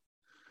tonic.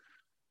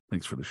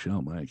 Thanks for the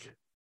show, Mike.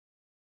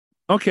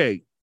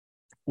 Okay.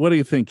 What do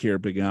you think here,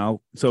 Big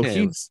Al? So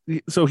he's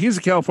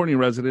a California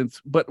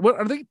resident, but what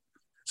are they?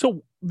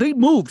 So they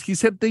moved. He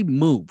said they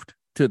moved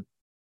to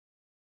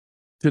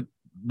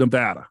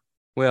Nevada.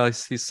 Well,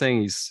 he's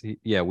saying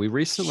we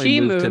recently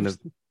moved.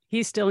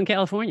 He's still in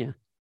California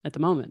at the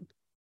moment.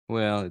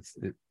 Well,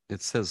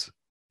 it says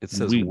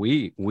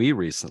we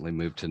recently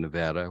moved to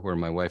Nevada, where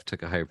my wife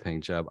took a higher paying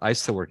job. I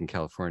still work in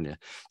California.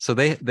 So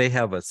they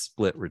have a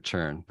split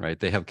return, right?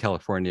 They have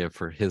California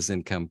for his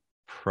income,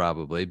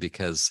 probably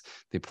because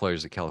the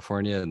employer's in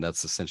California and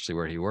that's essentially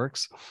where he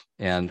works.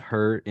 And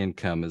her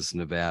income is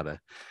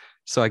Nevada.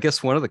 So I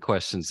guess one of the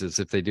questions is,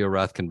 if they do a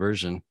Roth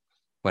conversion,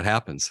 what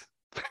happens?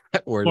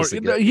 Where does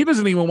it go? He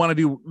doesn't even want to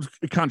do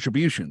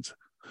contributions.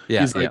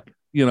 Yeah. He's like,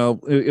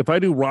 if I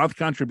do Roth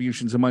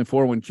contributions in my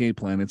 401k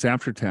plan, it's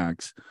after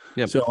tax.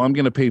 Yep. So I'm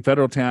going to pay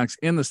federal tax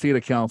in the state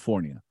of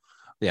California.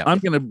 Yeah. I'm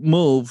going to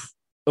move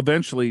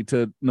eventually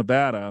to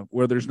Nevada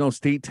where there's no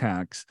state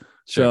tax.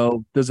 Sure.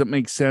 So does it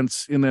make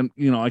sense? And then,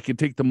 I could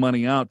take the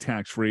money out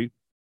tax-free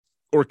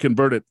or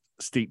convert it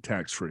state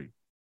tax-free.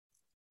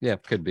 Yeah,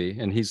 could be.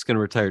 And he's going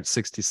to retire at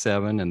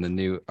 67 and the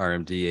new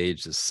RMD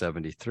age is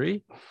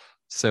 73.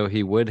 So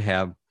he would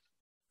have,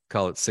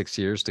 call it 6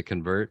 years to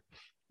convert.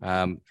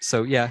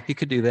 So yeah, he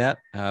could do that.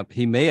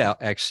 He may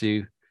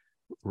actually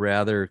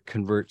rather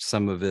convert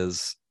some of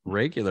his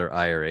regular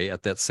IRA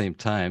at that same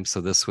time.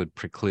 So this would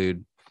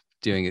preclude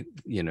doing it,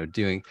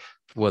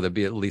 there'd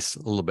be at least a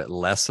little bit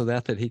less of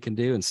that he can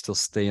do and still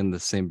stay in the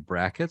same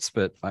brackets.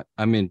 But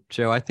I mean,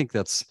 Joe, I think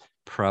that's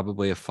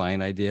probably a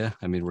fine idea.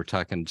 I mean, we're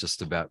talking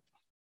just about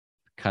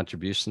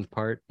contributions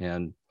part.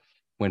 And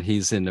when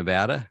he's in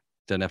Nevada,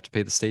 doesn't have to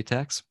pay the state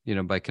tax,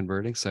 by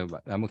converting. So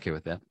I'm okay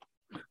with that.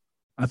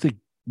 I think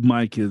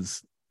Mike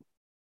is,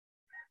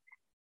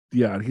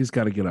 he's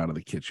got to get out of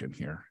the kitchen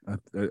here.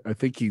 I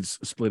think he's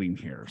splitting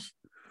hairs.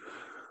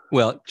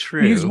 Well,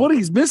 true. What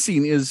he's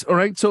missing is, all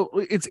right, so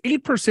it's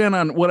 8%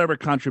 on whatever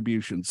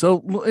contribution.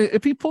 So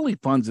if he fully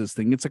funds this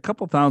thing, it's a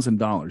couple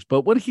 $1,000.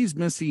 But what he's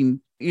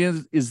missing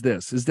is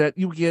that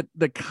you get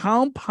the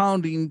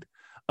compounding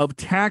of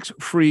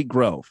tax-free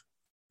growth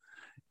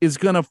is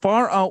going to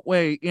far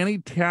outweigh any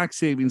tax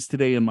savings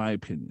today, in my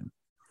opinion.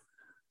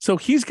 So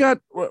he's got,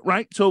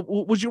 right? So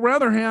would you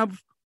rather have,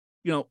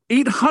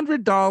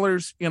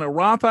 $800 in a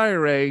Roth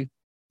IRA,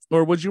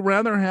 or would you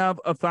rather have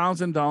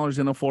 $1,000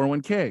 in a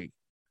 401k?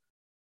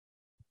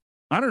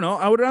 I don't know.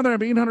 I would rather have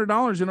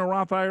 $800 in a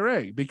Roth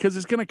IRA because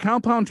it's going to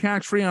compound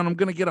tax-free, and I'm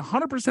going to get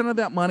 100% of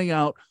that money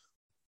out,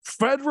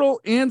 federal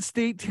and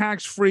state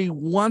tax-free,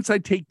 once I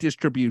take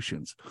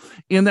distributions.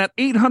 And that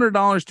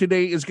 $800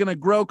 today is going to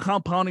grow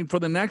compounding for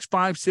the next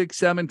 5, 6,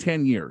 7,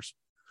 10 years.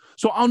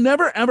 So I'll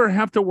never, ever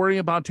have to worry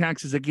about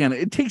taxes again.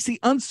 It takes the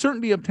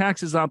uncertainty of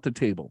taxes off the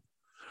table.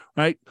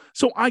 Right.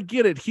 So I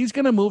get it. He's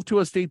going to move to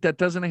a state that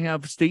doesn't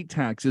have state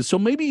taxes. So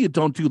maybe you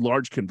don't do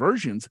large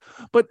conversions,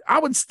 but I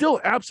would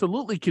still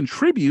absolutely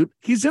contribute.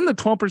 He's in the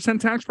 12%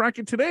 tax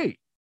bracket today.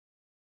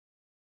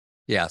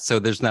 Yeah. So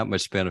there's not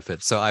much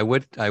benefit. So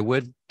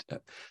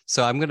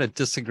so I'm going to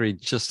disagree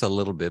just a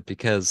little bit,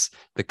 because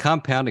the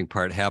compounding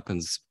part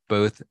happens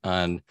both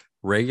on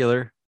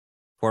regular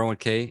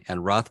 401k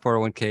and Roth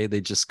 401k. They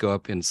just go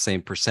up in the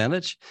same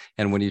percentage.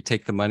 And when you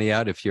take the money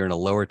out, if you're in a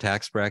lower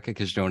tax bracket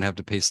because you don't have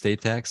to pay state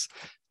tax,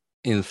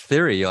 in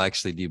theory, you'll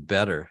actually do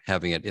better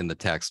having it in the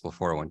taxable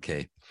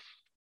 401k.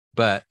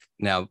 But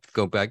now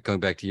going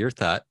back to your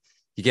thought,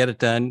 you get it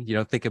done. You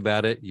don't think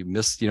about it. You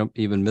don't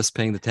even miss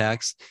paying the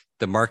tax.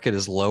 The market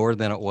is lower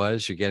than it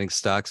was. You're getting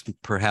stocks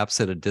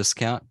perhaps at a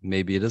discount.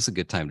 Maybe it is a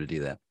good time to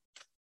do that.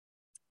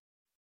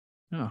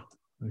 Yeah,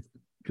 I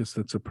guess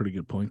that's a pretty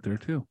good point there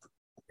too.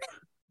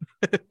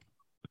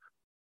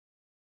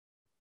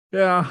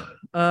 Yeah.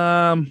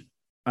 I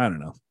don't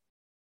know.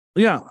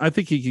 Yeah, I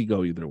think he could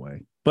go either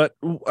way. But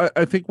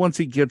I think once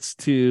he gets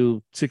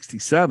to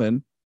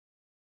 67,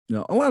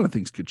 a lot of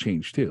things could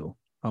change too.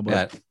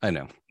 Yeah, I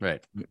know.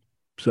 Right.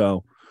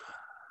 So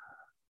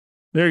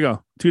there you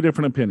go. Two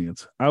different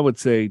opinions. I would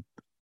say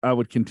I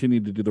would continue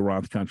to do the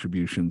Roth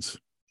contributions.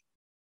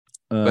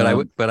 But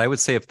I would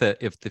say if the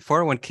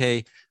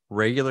 401k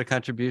regular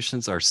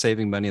contributions are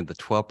saving money in the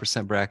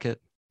 12%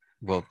 bracket,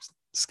 well,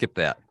 skip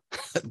that.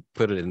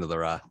 Put it into the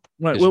Roth.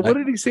 Right. Well, what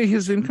did he say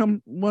his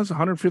income was?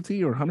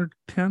 150 or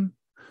 110?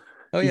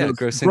 Oh, yeah.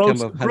 Gross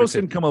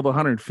income of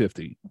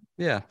 150.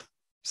 Yeah.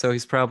 So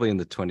he's probably in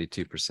the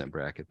 22%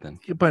 bracket then.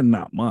 Yeah, but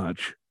not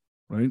much,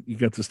 right? You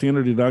got the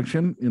standard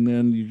deduction, and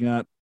then you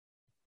got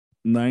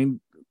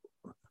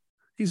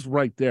he's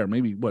right there.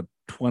 Maybe what,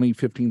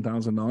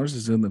 $15,000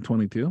 is in the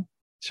 22?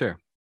 Sure.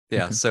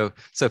 Yeah. Okay. So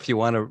if you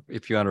want to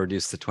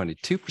reduce the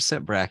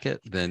 22%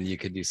 bracket, then you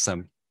could do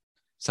some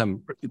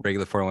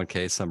regular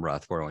 401k, some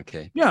Roth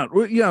 401k. Yeah.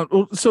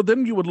 So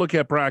then you would look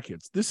at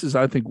brackets. This is,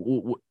 I think,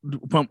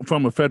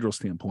 from a federal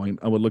standpoint,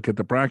 I would look at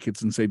the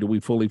brackets and say, do we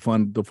fully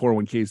fund the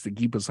 401ks to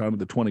keep us out of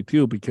the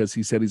 22 because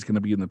he said he's going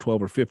to be in the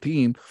 12 or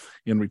 15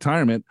 in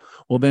retirement?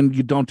 Well, then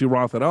you don't do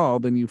Roth at all.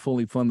 Then you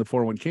fully fund the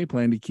 401k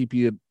plan to keep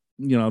you at,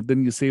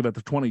 then you save at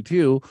the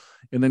 22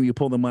 and then you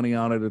pull the money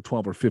out at a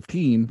 12 or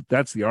 15.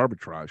 That's the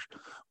arbitrage.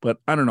 But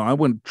I don't know. I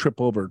wouldn't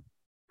trip over,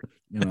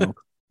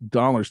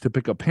 dollars to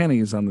pick up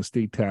pennies on the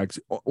state tax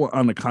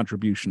on the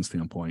contribution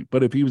standpoint.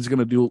 But if he was going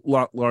to do a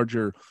lot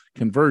larger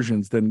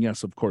conversions, then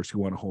yes, of course, you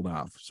want to hold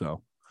off.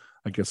 So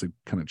I guess it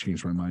kind of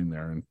changed my mind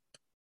there. And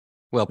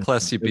well,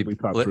 plus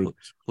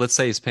let's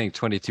say he's paying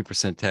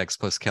 22% tax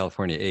plus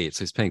California 8.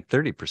 So he's paying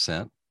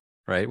 30%,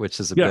 right? Which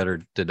is a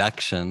better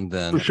deduction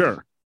than, for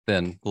sure,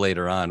 than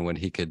later on when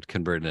he could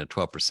convert it at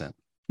 12%.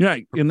 Yeah.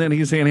 And then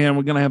he's saying, hey,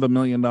 we're going to have $1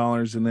 million.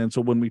 And then,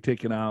 so when we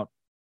take it out,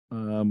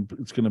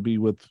 it's going to be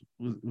with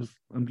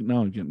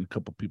now I'm getting a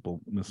couple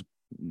people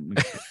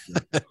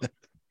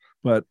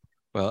but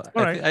well,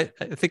 I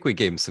think we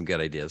gave him some good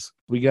ideas.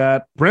 We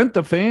got Brent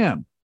the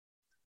Fan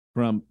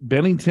from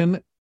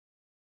Bennington,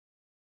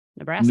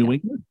 Nebraska. New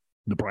England,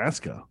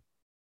 Nebraska.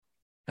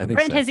 I think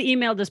Brent has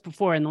emailed us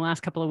before in the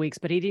last couple of weeks,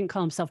 but he didn't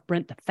call himself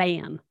Brent the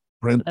Fan.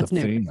 Brent so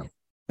the new.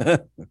 Fan.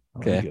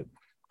 Okay,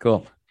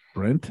 cool.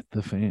 Brent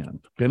the Fan,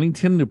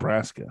 Bennington,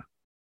 Nebraska.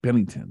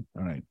 Bennington.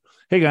 All right.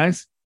 Hey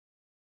guys.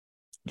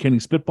 Can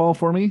you spitball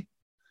for me?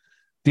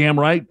 Damn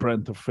right,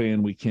 Brent the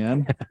Fan, we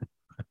can.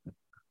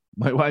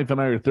 My wife and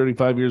I are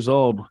 35 years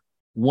old.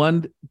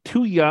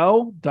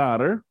 2-year-old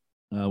daughter.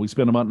 We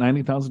spend about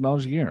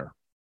 $90,000 a year.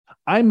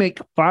 I make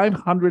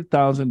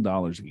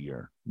 $500,000 a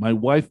year. My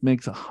wife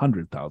makes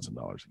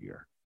 $100,000 a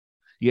year.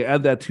 You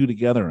add that two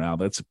together now.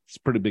 It's a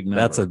pretty big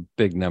number. That's a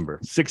big number.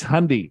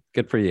 600.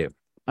 Good for you.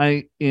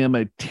 I am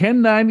a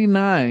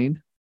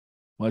 1099.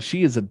 Well,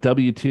 she is a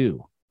W-2.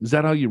 Is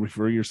that how you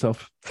refer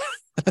yourself?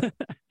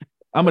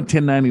 I'm a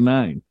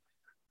 1099.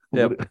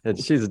 Yep, and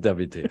she's a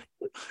W-2.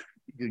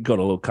 go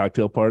to a little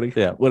cocktail party.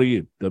 Yeah. What are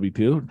you,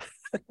 W-2?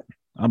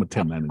 I'm a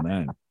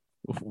 1099.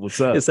 What's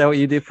up? Is that what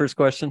you do? First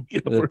question? Yeah,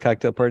 The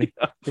cocktail party?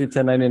 You're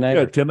 1099?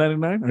 Yeah,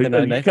 1099. You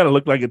 1099? kind of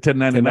look like a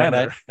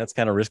 1099. That's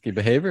kind of risky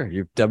behavior.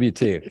 You're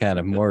W-2, kind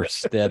of more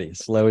steady,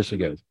 slow as she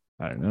goes.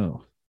 I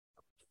know.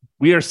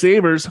 We are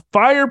savers.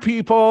 Fire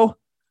people.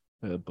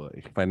 Oh,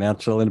 boy.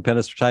 Financial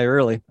independence, retire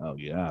early. Oh,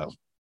 yeah.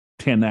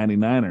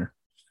 1099er.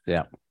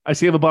 Yeah. I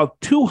save about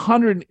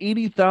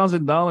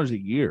 $280,000 a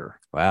year.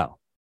 Wow.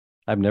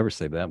 I've never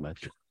saved that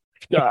much.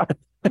 Yeah.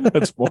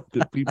 That's more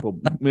than people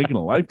make in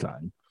a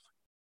lifetime.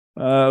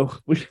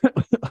 We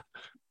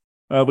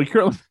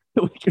currently,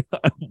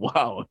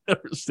 wow,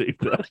 never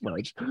saved that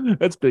much.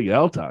 That's Big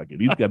Al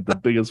talking. He's got the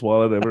biggest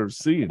wallet I've ever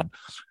seen.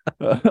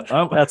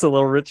 That's a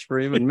little rich for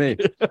even me.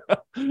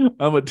 I'm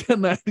a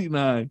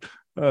 1099.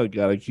 Oh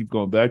God, I keep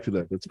going back to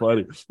that. That's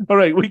funny. All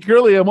right, we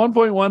currently have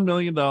 $1.1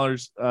 million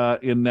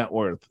in net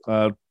worth,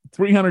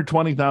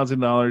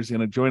 $320,000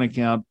 in a joint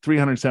account,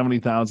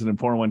 $370,000 in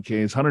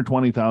 401ks,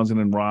 $120,000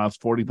 in Roths,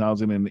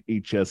 $40,000 in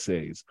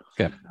HSAs.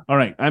 Okay. All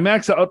right, I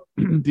max out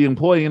the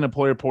employee and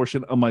employer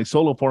portion of my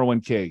solo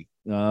 401k,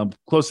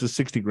 close to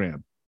 60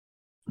 grand,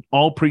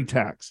 all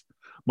pre-tax.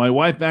 My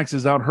wife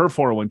maxes out her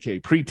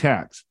 401k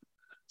pre-tax,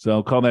 so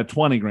I'll call that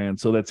 20 grand.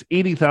 So that's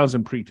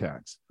 80,000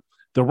 pre-tax.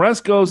 The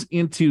rest goes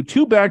into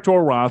 2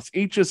 backdoor Roths,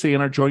 HSA,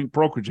 and our joint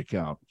brokerage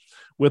account.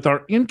 With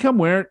our income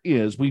where it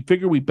is, we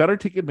figure we better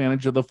take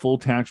advantage of the full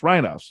tax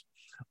write-offs.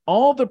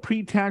 All the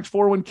pre-tax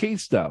 401k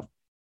stuff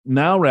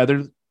now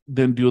rather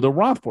than do the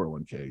Roth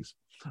 401ks.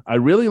 I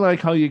really like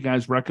how you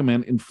guys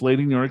recommend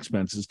inflating your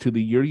expenses to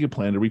the year you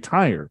plan to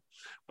retire.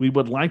 We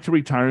would like to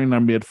retire in our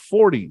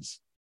mid-40s.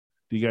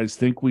 Do you guys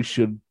think we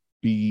should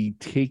be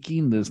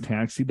taking this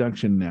tax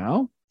deduction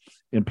now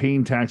and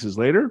paying taxes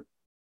later?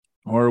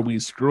 Or are we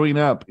screwing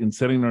up and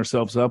setting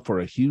ourselves up for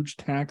a huge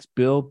tax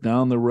bill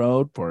down the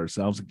road for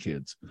ourselves and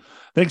kids?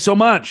 Thanks so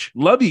much.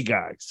 Love you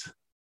guys.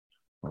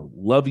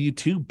 Love you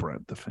too,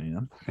 Brent the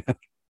fan.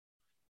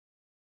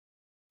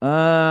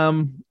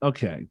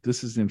 Okay,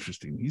 this is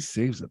interesting. He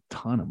saves a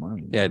ton of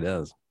money. Yeah, it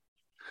does.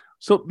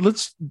 So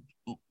let's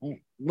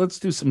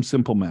do some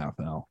simple math,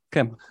 Al.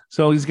 Okay.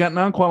 So he's got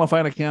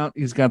non-qualified account.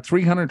 He's got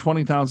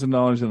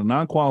 $320,000 in a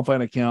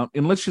non-qualified account,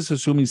 and let's just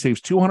assume he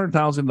saves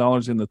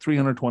 $200,000 in the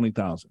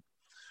 $320,000,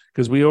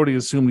 because we already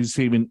assumed he's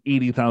saving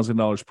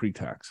 $80,000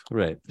 pre-tax.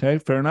 Right. Okay,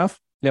 fair enough.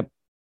 Yep.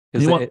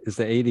 Is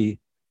the 80?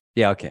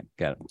 Yeah. Okay.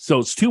 Got it. So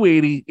it's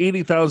 280,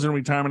 80,000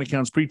 retirement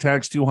accounts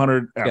pre-tax,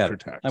 200 after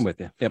tax. I'm with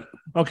you. Yep.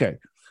 Okay.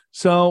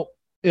 So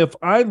if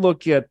I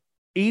look at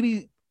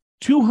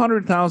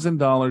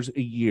 $200,000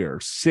 a year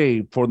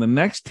saved for the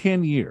next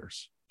 10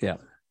 years. Yeah.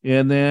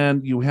 And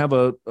then you have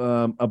a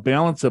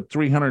balance of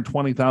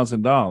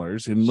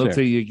 $320,000, and let's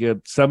say you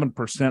get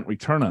 7%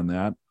 return on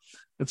that.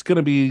 It's going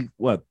to be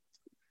what?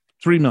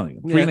 3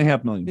 million,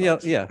 $3.5 million.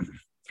 Yeah.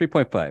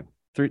 3.5,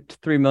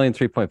 3 million,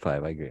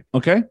 3.5. I agree.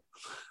 Okay.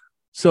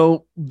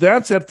 So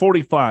that's at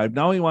 45.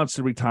 Now he wants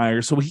to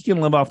retire so he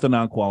can live off the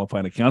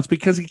non-qualified accounts,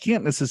 because he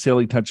can't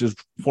necessarily touch his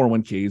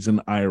 401ks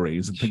and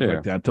IRAs and things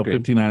like that until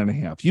 59 and a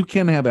half. You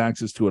can have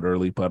access to it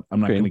early, but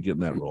I'm not going to get in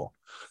that role.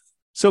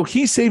 So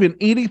he's saving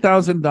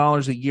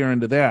 $80,000 a year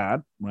into that,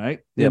 right?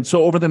 Yep. And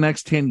so over the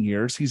next 10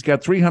 years, he's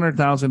got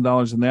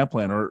 $300,000 in that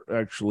plan, or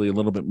actually a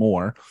little bit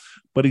more.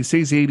 But he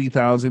saves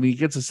 $80,000. He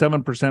gets a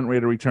 7%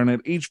 rate of return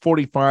at age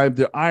 45.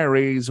 The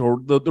IRAs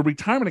or the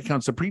retirement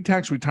accounts, the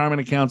pre-tax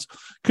retirement accounts,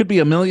 could be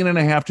 $1.5 million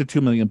to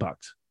 $2 million.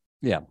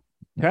 Yeah.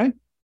 Okay.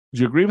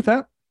 Do you agree with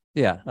that?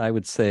 Yeah, I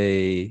would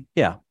say,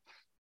 yeah,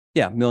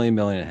 million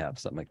and a half,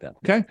 something like that.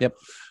 Okay. Yep.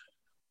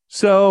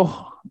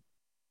 So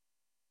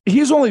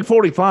he's only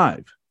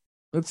 45.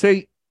 Let's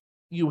say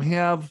you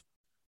have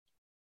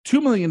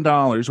 $2 million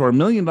or $1.5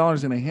 million.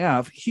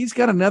 He's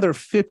got another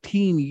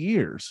 15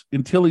 years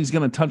until he's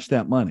going to touch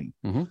that money.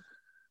 Mm-hmm.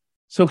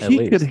 So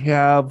he could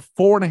have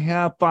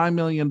 $4.5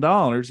 million, $5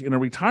 million in a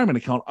retirement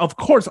account. Of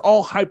course,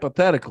 all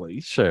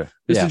hypothetically. Sure.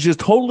 This is just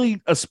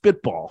totally a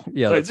spitball.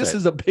 Yeah. Right? This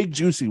is a big,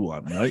 juicy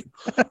one, right?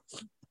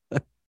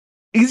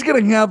 He's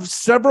going to have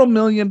several $1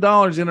 million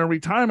in a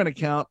retirement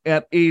account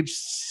at age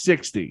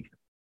 60.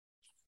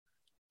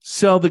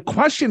 So the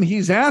question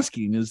he's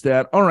asking is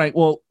that, all right,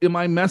 well, am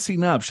I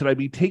messing up? Should I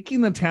be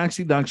taking the tax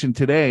deduction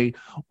today,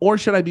 or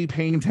should I be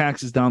paying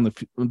taxes down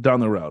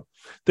the road?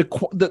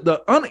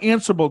 The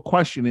unanswerable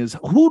question is,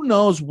 who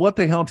knows what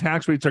the hell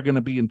tax rates are going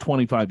to be in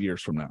 25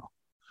 years from now?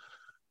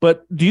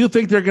 But do you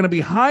think they're going to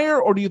be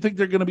higher, or do you think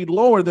they're going to be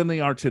lower than they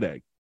are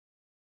today?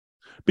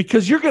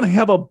 Because you're going to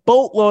have a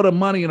boatload of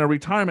money in a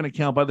retirement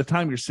account by the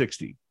time you're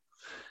 60.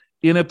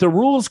 And if the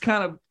rules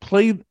kind of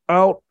played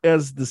out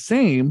as the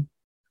same,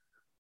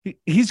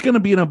 he's going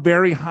to be in a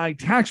very high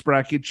tax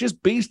bracket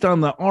just based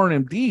on the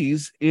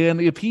RMDs.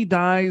 And if he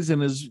dies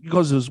and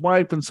goes to his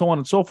wife and so on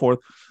and so forth.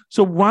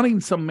 So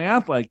running some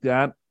math like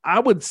that, I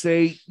would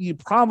say you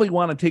probably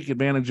want to take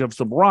advantage of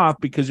some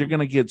Roth, because you're going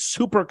to get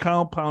super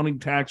compounding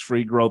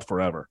tax-free growth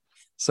forever.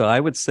 So I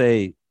would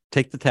say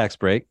take the tax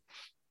break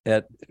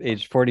at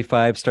age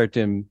 45, start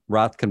doing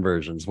Roth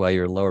conversions while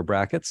you're in lower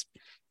brackets,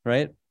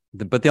 right?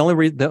 But the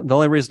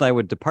only reason I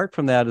would depart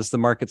from that is the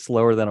market's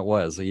lower than it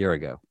was a year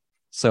ago.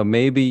 So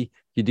maybe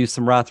you do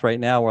some Roth right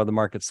now while the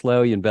market's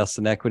low, you invest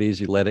in equities,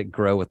 you let it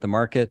grow with the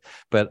market.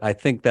 But I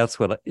think that's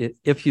what,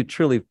 if you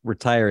truly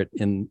retire it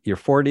in your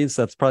 40s,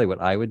 that's probably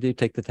what I would do.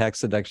 Take the tax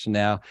deduction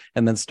now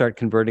and then start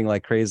converting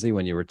like crazy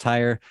when you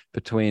retire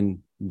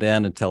between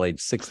then until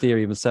age 60 or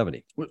even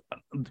 70.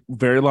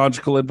 Very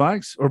logical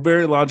advice, or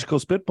very logical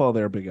spitball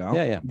there, Big Al.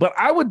 Yeah. But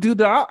I would do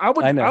that.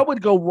 I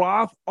would go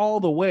Roth all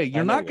the way.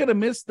 You're not going to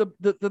miss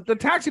the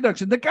tax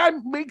deduction. The guy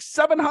makes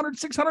 700,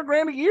 600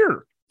 grand a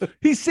year.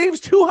 He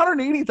saves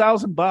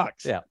 $280,000.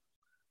 Yeah.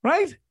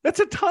 Right? That's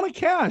a ton of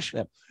cash.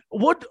 Yeah.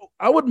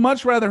 I would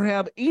much rather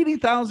have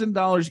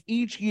 $80,000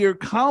 each year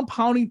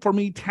compounding for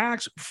me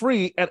tax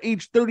free at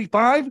age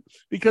 35,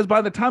 because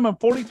by the time I'm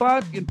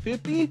 45 and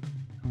 50,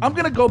 I'm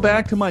going to go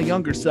back to my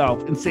younger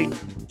self and say,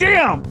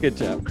 damn, good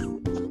job.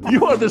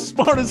 You are the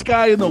smartest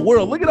guy in the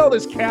world. Look at all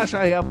this cash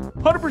I have,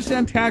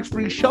 100%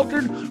 tax-free,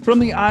 sheltered from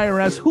the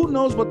IRS. Who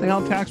knows what the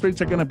hell tax rates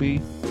are going to be?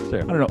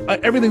 Sure. I don't know.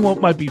 Everything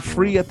might be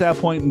free at that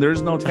point and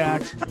there's no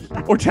tax.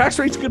 Or tax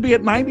rates could be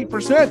at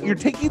 90%. You're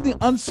taking the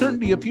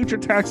uncertainty of future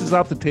taxes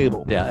off the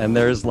table. Yeah, and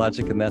there's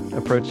logic in that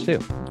approach too.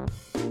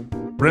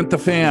 Rent the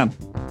fan.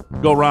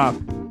 Go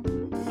Roth.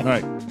 All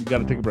right, we got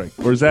to take a break.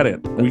 Or is that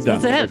it? Are we done?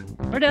 That's it.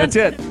 We're done. That's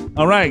it.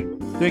 All right.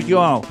 Thank you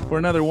all for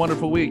another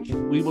wonderful week.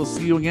 We will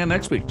see you again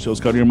next week. Show's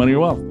called Your Money,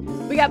 Your Wealth.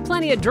 We got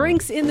plenty of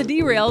drinks in the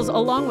derails,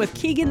 along with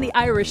Keegan the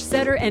Irish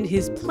Setter and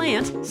his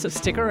plant, so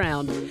stick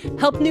around.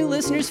 Help new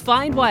listeners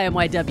find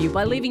YMYW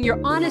by leaving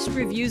your honest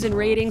reviews and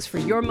ratings for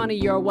Your Money,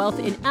 Your Wealth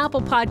in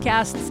Apple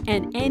Podcasts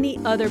and any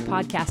other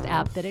podcast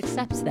app that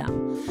accepts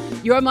them.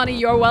 Your Money,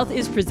 Your Wealth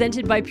is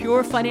presented by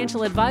Pure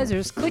Financial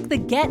Advisors. Click the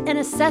Get an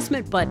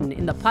Assessment button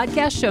in the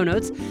podcast show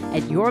notes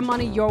at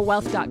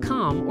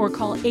yourmoneyyourwealth.com or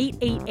call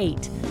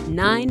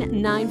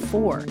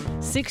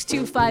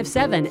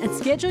 888-994-6257 and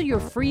schedule your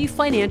free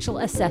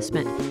financial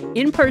assessment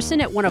in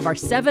person at one of our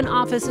 7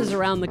 offices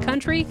around the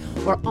country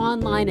or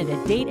online at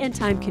a date and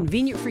time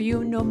convenient for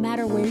you no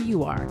matter where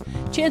you are.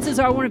 Chances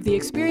are one of the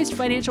experienced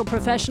financial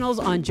professionals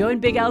on Joe and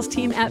Big Al's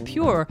team at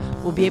Pure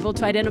will be able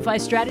to identify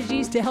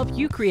strategies to help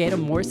you create a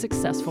more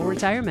successful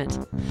retirement.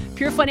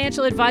 Pure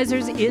Financial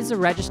Advisors is a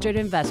registered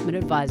investment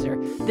advisor.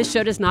 This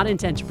show does not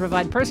intend to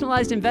provide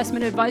personalized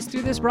investment advice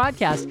through this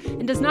broadcast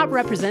and does not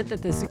represent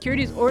that the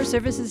securities or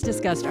services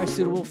discussed are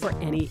suitable for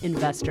any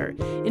investor.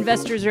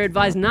 Investors are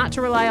advised not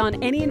to rely on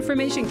any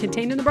information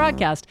contained in the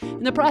broadcast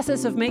in the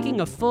process of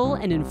making a full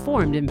and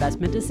informed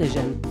investment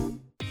decision.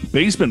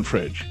 Basement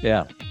fridge.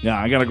 Yeah. Yeah,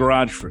 I got a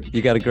garage fridge.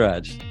 You got a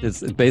garage.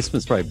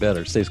 Basement's probably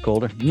better. Stays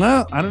colder.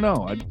 No, I don't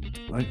know.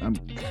 I'm.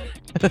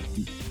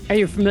 Are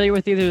you familiar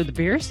with either of the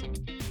beers?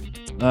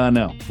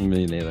 No.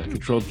 Me neither.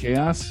 Controlled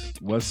Chaos,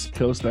 West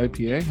Coast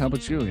IPA. How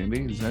about you,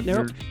 Andy? Is that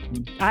Nope.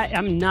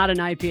 I'm not an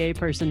IPA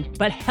person,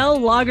 but Hell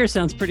Lager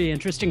sounds pretty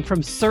interesting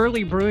from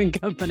Surly Brewing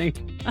Company.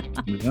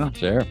 Yeah,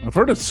 Sure. I've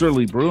heard of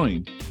Surly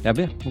Brewing. Have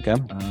you? Okay.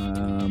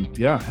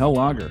 Yeah, Hell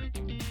Lager.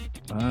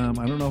 I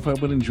don't know if I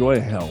would enjoy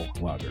a Hell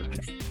Lager.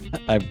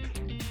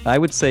 I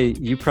would say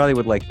you probably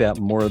would like that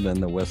more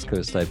than the West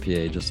Coast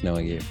IPA, just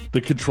knowing you.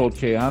 The Controlled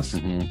Chaos.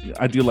 Mm-hmm.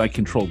 I do like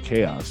Controlled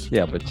Chaos.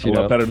 Yeah, but a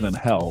lot better than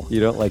Hell.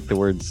 You don't like the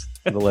letters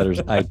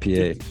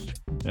IPA.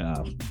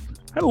 Yeah.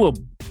 Had a little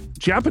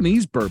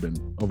Japanese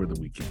bourbon over the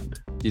weekend.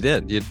 You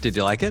did? Did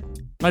you like it?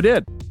 I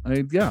did.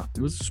 Yeah,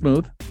 it was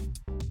smooth.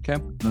 Okay.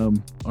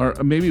 Or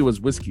maybe it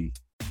was whiskey.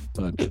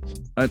 But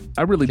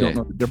I really don't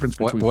know the difference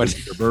between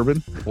whiskey or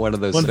bourbon. One of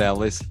those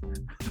families.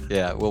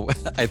 Yeah. Well,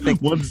 I think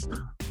one's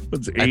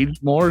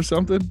aged more or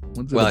something.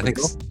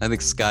 I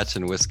think Scotch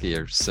and whiskey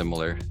are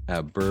similar.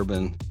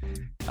 Bourbon,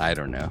 I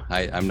don't know.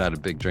 I'm not a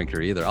big drinker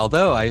either.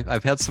 Although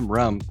I've had some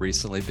rum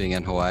recently, being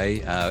in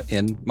Hawaii,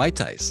 in Mai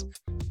Tais.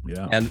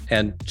 Yeah.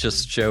 And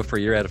just Joe, for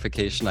your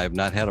edification, I have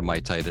not had a Mai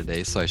Tai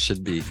today, so I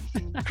should be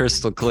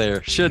crystal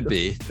clear. Should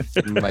be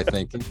in my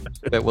thinking,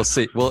 but we'll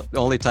see.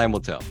 Only time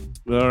will tell.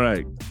 All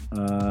right.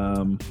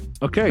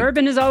 Okay.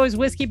 Bourbon is always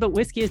whiskey, but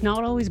whiskey is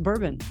not always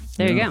bourbon.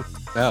 There you go.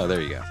 Oh,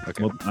 there you go.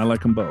 Okay. Well, I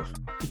like them both.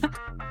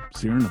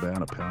 Sierra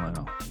Nevada Pale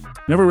Ale.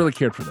 Never really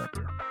cared for that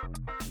beer.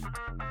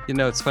 You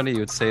know, it's funny you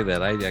would say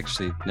that. I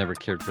actually never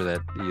cared for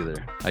that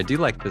either. I do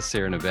like the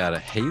Sierra Nevada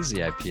Hazy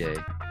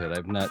IPA, but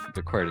I've not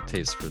acquired a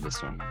taste for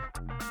this one.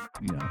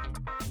 Yeah.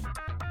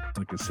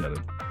 Like I said,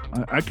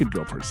 I could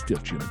go for a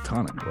stiff gin and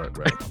tonic right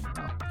about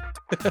now.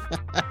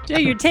 Joe,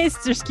 your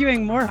tastes are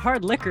skewing more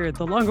hard liquor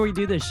the longer we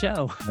do this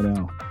show. I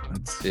know.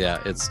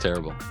 It's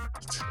terrible.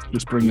 It's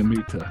just bringing me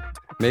to...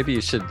 Maybe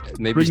you should.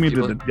 Bring me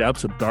to the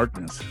depths of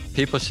darkness.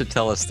 People should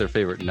tell us their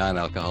favorite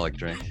non-alcoholic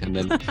drink, and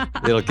then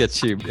it'll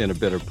get you in a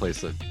better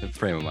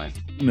frame of mind.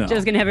 No.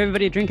 Joe's gonna have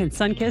everybody drinking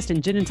Sunkist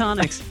and gin and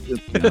tonics.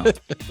 Yeah.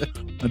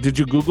 Did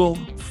you Google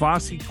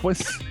Fosse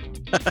Quist?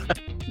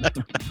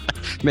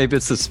 Maybe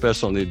it's a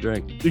special new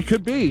drink. It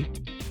could be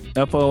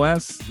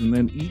FOS and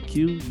then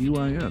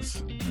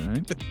EQUIS. All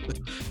right.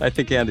 I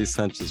think Andy's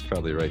hunch is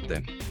probably right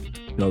then.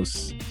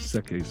 Dos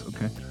Seques.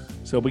 Okay.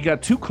 So we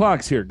got 2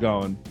 clocks here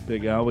going,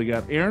 Big Al. We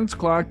got Aaron's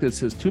clock that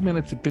says 2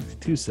 minutes and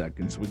 52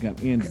 seconds. We got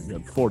Andy's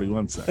at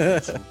 41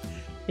 seconds.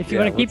 If you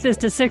want to keep this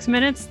to 6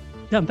 minutes,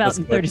 dump out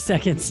in 30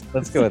 seconds.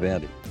 Let's go with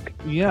Andy.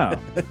 Yeah.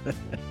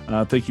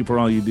 Thank you for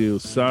all you do.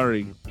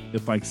 Sorry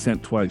if I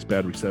sent twice.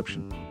 Bad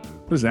reception.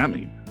 What does that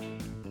mean?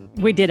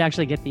 We did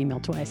actually get the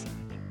email twice.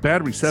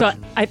 Bad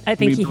reception. So I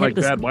think he hit like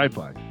the bad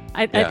Wi-Fi.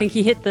 I think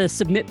he hit the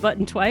submit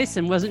button twice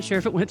and wasn't sure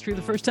if it went through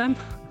the first time.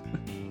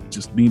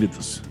 Just needed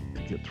to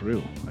get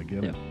through. I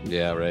get it.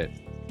 Yeah, right.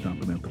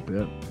 Jumping at the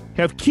bit.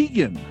 Have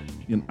Keegan,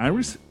 an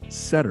Irish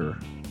setter,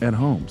 at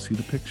home. See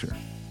the picture.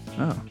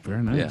 Oh,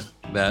 very nice.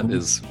 Yeah, that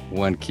is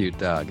one cute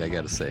dog, I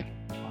got to say.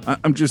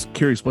 I'm just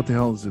curious, what the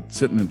hell is it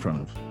sitting in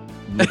front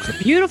of?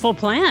 Beautiful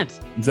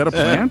plant. Is that a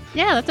plant?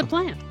 Yeah, that's a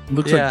plant.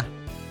 Looks Yeah,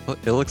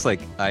 it looks like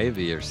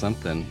ivy or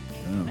something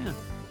like,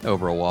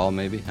 over a wall,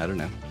 maybe. I don't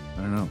know.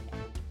 I don't know.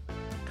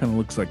 Kind of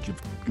looks like if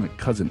my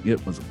cousin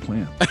It was a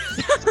plant.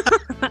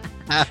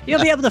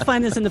 You'll be able to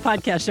find this in the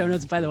podcast show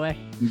notes, by the way.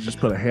 You just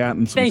put a hat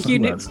and some Thank you,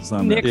 sunglasses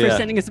on Nick, there. for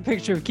sending us a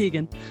picture of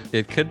Keegan.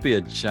 It could be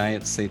a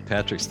giant St.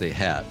 Patrick's Day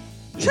hat.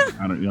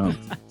 I don't know.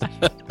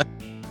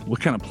 What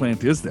kind of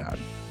plant is that?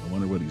 I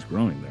wonder what he's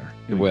growing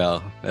there.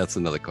 Well, that's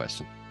another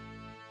question.